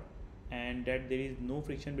rod and that there is no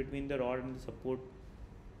friction between the rod and the support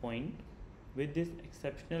point. With this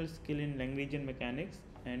exceptional skill in Lagrangian mechanics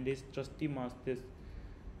and this trusty massless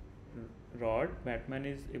rod, Batman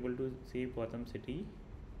is able to save Gotham City.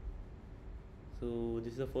 So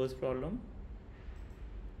this is the first problem.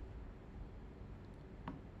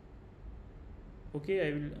 Okay,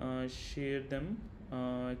 I will share them.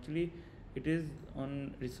 Actually, it is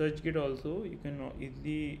on researchgate also. You can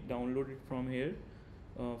easily download it from here,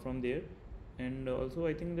 from there. And also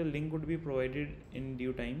I think the link would be provided in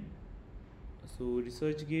due time. So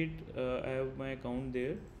researchgate, I have my account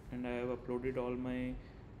there, and I have uploaded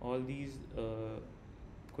all these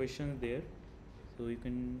questions there, so you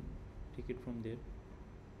can take it from there.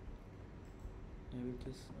 I will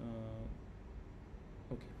just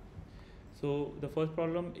okay. So the first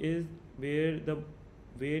problem is where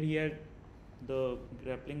he had the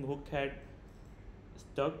grappling hook had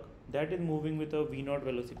stuck, that is moving with a v naught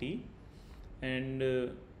velocity. And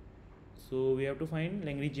so we have to find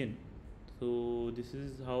Lagrangian. So this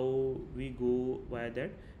is how we go via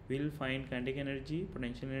that. We'll find kinetic energy,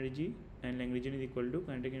 potential energy, and Lagrangian is equal to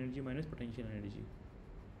kinetic energy minus potential energy.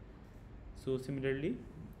 So similarly,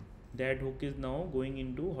 that hook is now going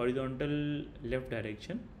into horizontal left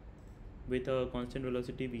direction with a constant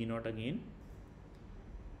velocity v naught again.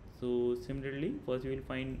 So similarly, first we will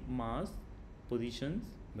find mass, positions,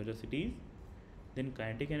 velocities, then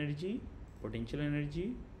kinetic energy, potential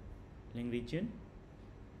energy, Lagrangian.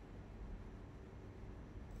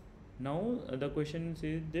 Now the question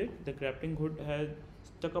says that the grappling hook has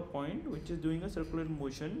stuck a point which is doing a circular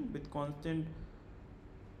motion with constant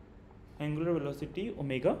angular velocity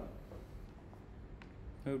omega.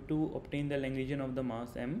 We have to obtain the Lagrangian of the mass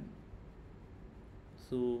m.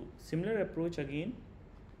 So similar approach again.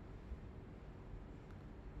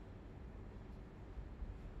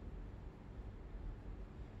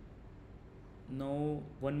 Now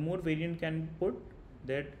one more variant can be put,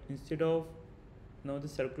 that instead of now the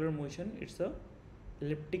circular motion, it's a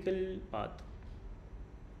elliptical path.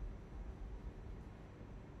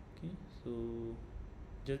 Okay, so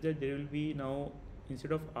just that there will be now,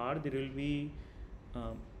 instead of r, there will be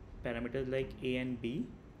parameters like a and b,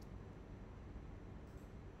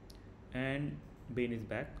 and Bain is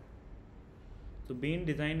back. So Bain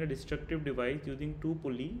designed a destructive device using two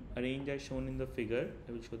pulley arranged as shown in the figure.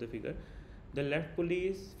 I will show the figure. The left pulley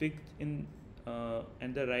is fixed in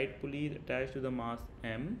and the right pulley is attached to the mass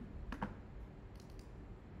m.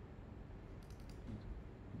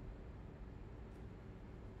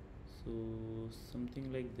 So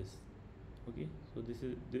something like this. Okay, so this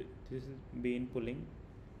is Bain pulling,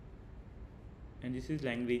 and this is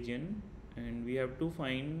Lagrangian, and we have to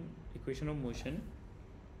find equation of motion,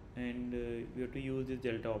 and we have to use this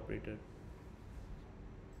delta operator.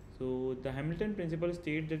 So the Hamilton principle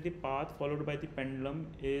states that the path followed by the pendulum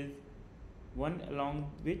is one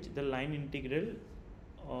along which the line integral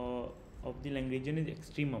of the Lagrangian is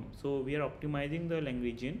extremum. So we are optimizing the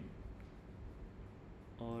Lagrangian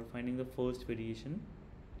or finding the first variation.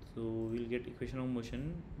 So we'll get equation of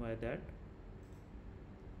motion by that.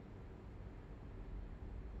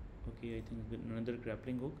 Okay, I think another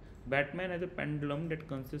grappling hook. Batman has a pendulum that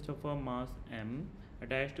consists of a mass m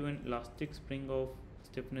attached to an elastic spring of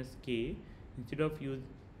stiffness k instead of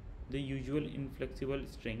the usual inflexible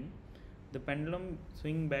string. The pendulum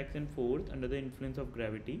swings back and forth under the influence of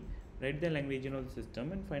gravity. Write the Lagrangian of the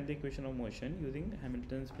system and find the equation of motion using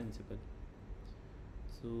Hamilton's principle.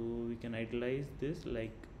 So we can idealize this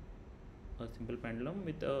like a simple pendulum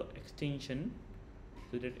with a extension.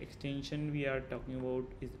 So that extension we are talking about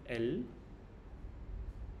is L,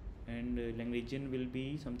 and Lagrangian will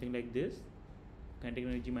be something like this: kinetic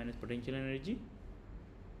energy minus potential energy.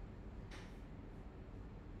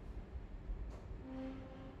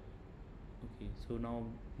 Okay, so now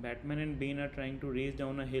Batman and Bane are trying to race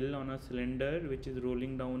down a hill on a cylinder which is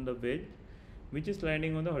rolling down the wedge, which is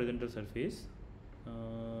sliding on the horizontal surface.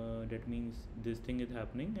 That means this thing is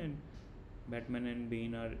happening, and Batman and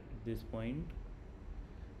Bane are at this point.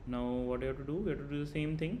 Now what you have to do? We have to do the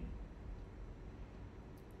same thing.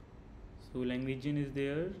 So Lagrangian is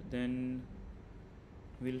there, then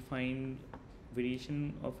we'll find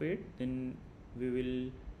variation of it, then we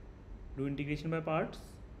will do integration by parts,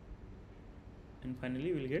 and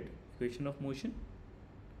finally we'll get equation of motion.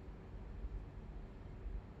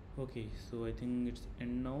 Okay, so I think it's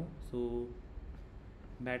end now. So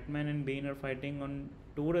Batman and Bane are fighting on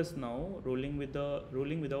torus now, rolling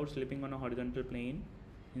without slipping on a horizontal plane.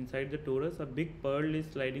 Inside the torus, a big pearl is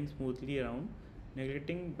sliding smoothly around.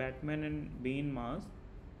 Neglecting Batman and Bane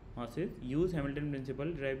masses, use Hamilton principle,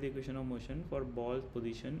 derive the equation of motion for ball's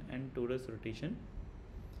position and torus rotation.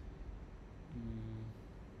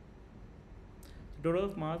 So total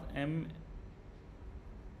of mass m.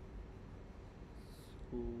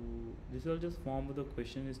 So this is all just form of the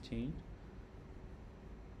question is changed.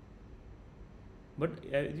 But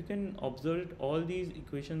as you can observe it, all these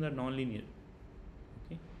equations are non-linear.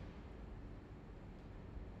 Okay.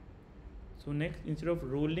 So next, instead of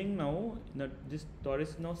rolling now, this torus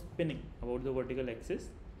is now spinning about the vertical axis.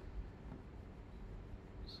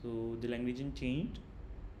 So the Lagrangian changed.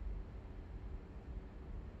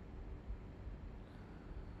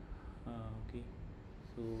 Okay.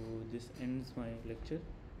 So this ends my lecture.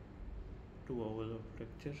 2 hours of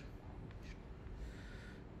lecture.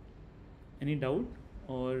 Any doubt?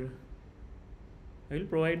 Or I will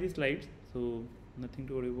provide the slides, so nothing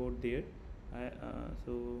to worry about there.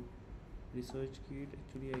 So research kit,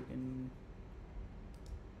 actually I can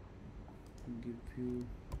give you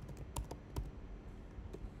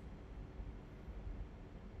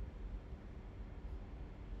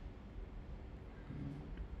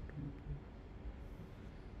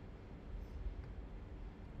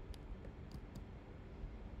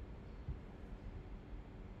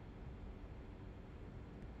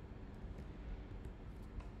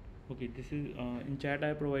okay, this is in chat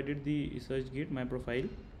I provided the research gate, my profile,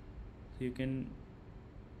 so you can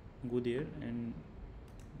go there and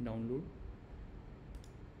download.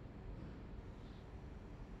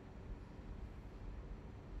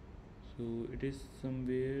 So it is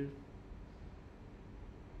somewhere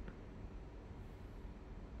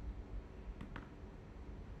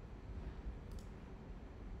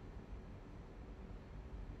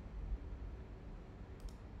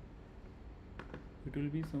it will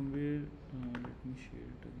be somewhere let me share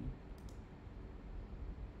it again.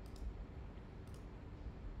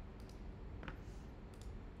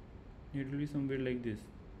 It will be somewhere like this.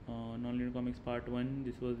 Nonlinear Comics Part 1,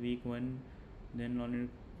 this was week 1. Then Nonlinear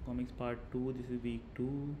Comics Part 2, this is week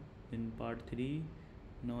 2. Then Part 3.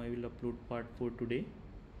 Now I will upload Part 4 today.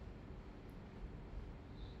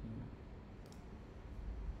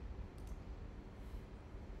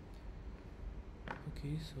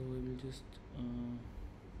 Okay, so I will just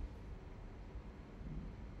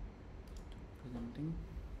presenting.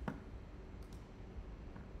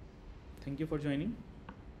 Thank you for joining.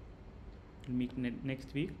 We'll meet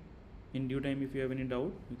next week. In due time, if you have any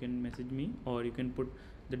doubt, you can message me, or you can put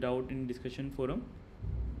the doubt in discussion forum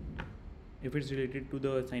if it's related to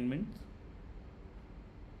the assignments.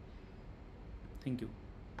 Thank you.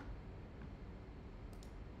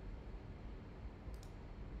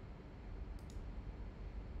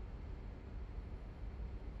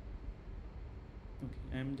 Okay,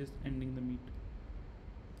 I am just ending the meet.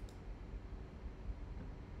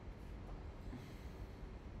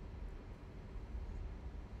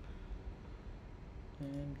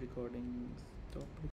 And recording stop.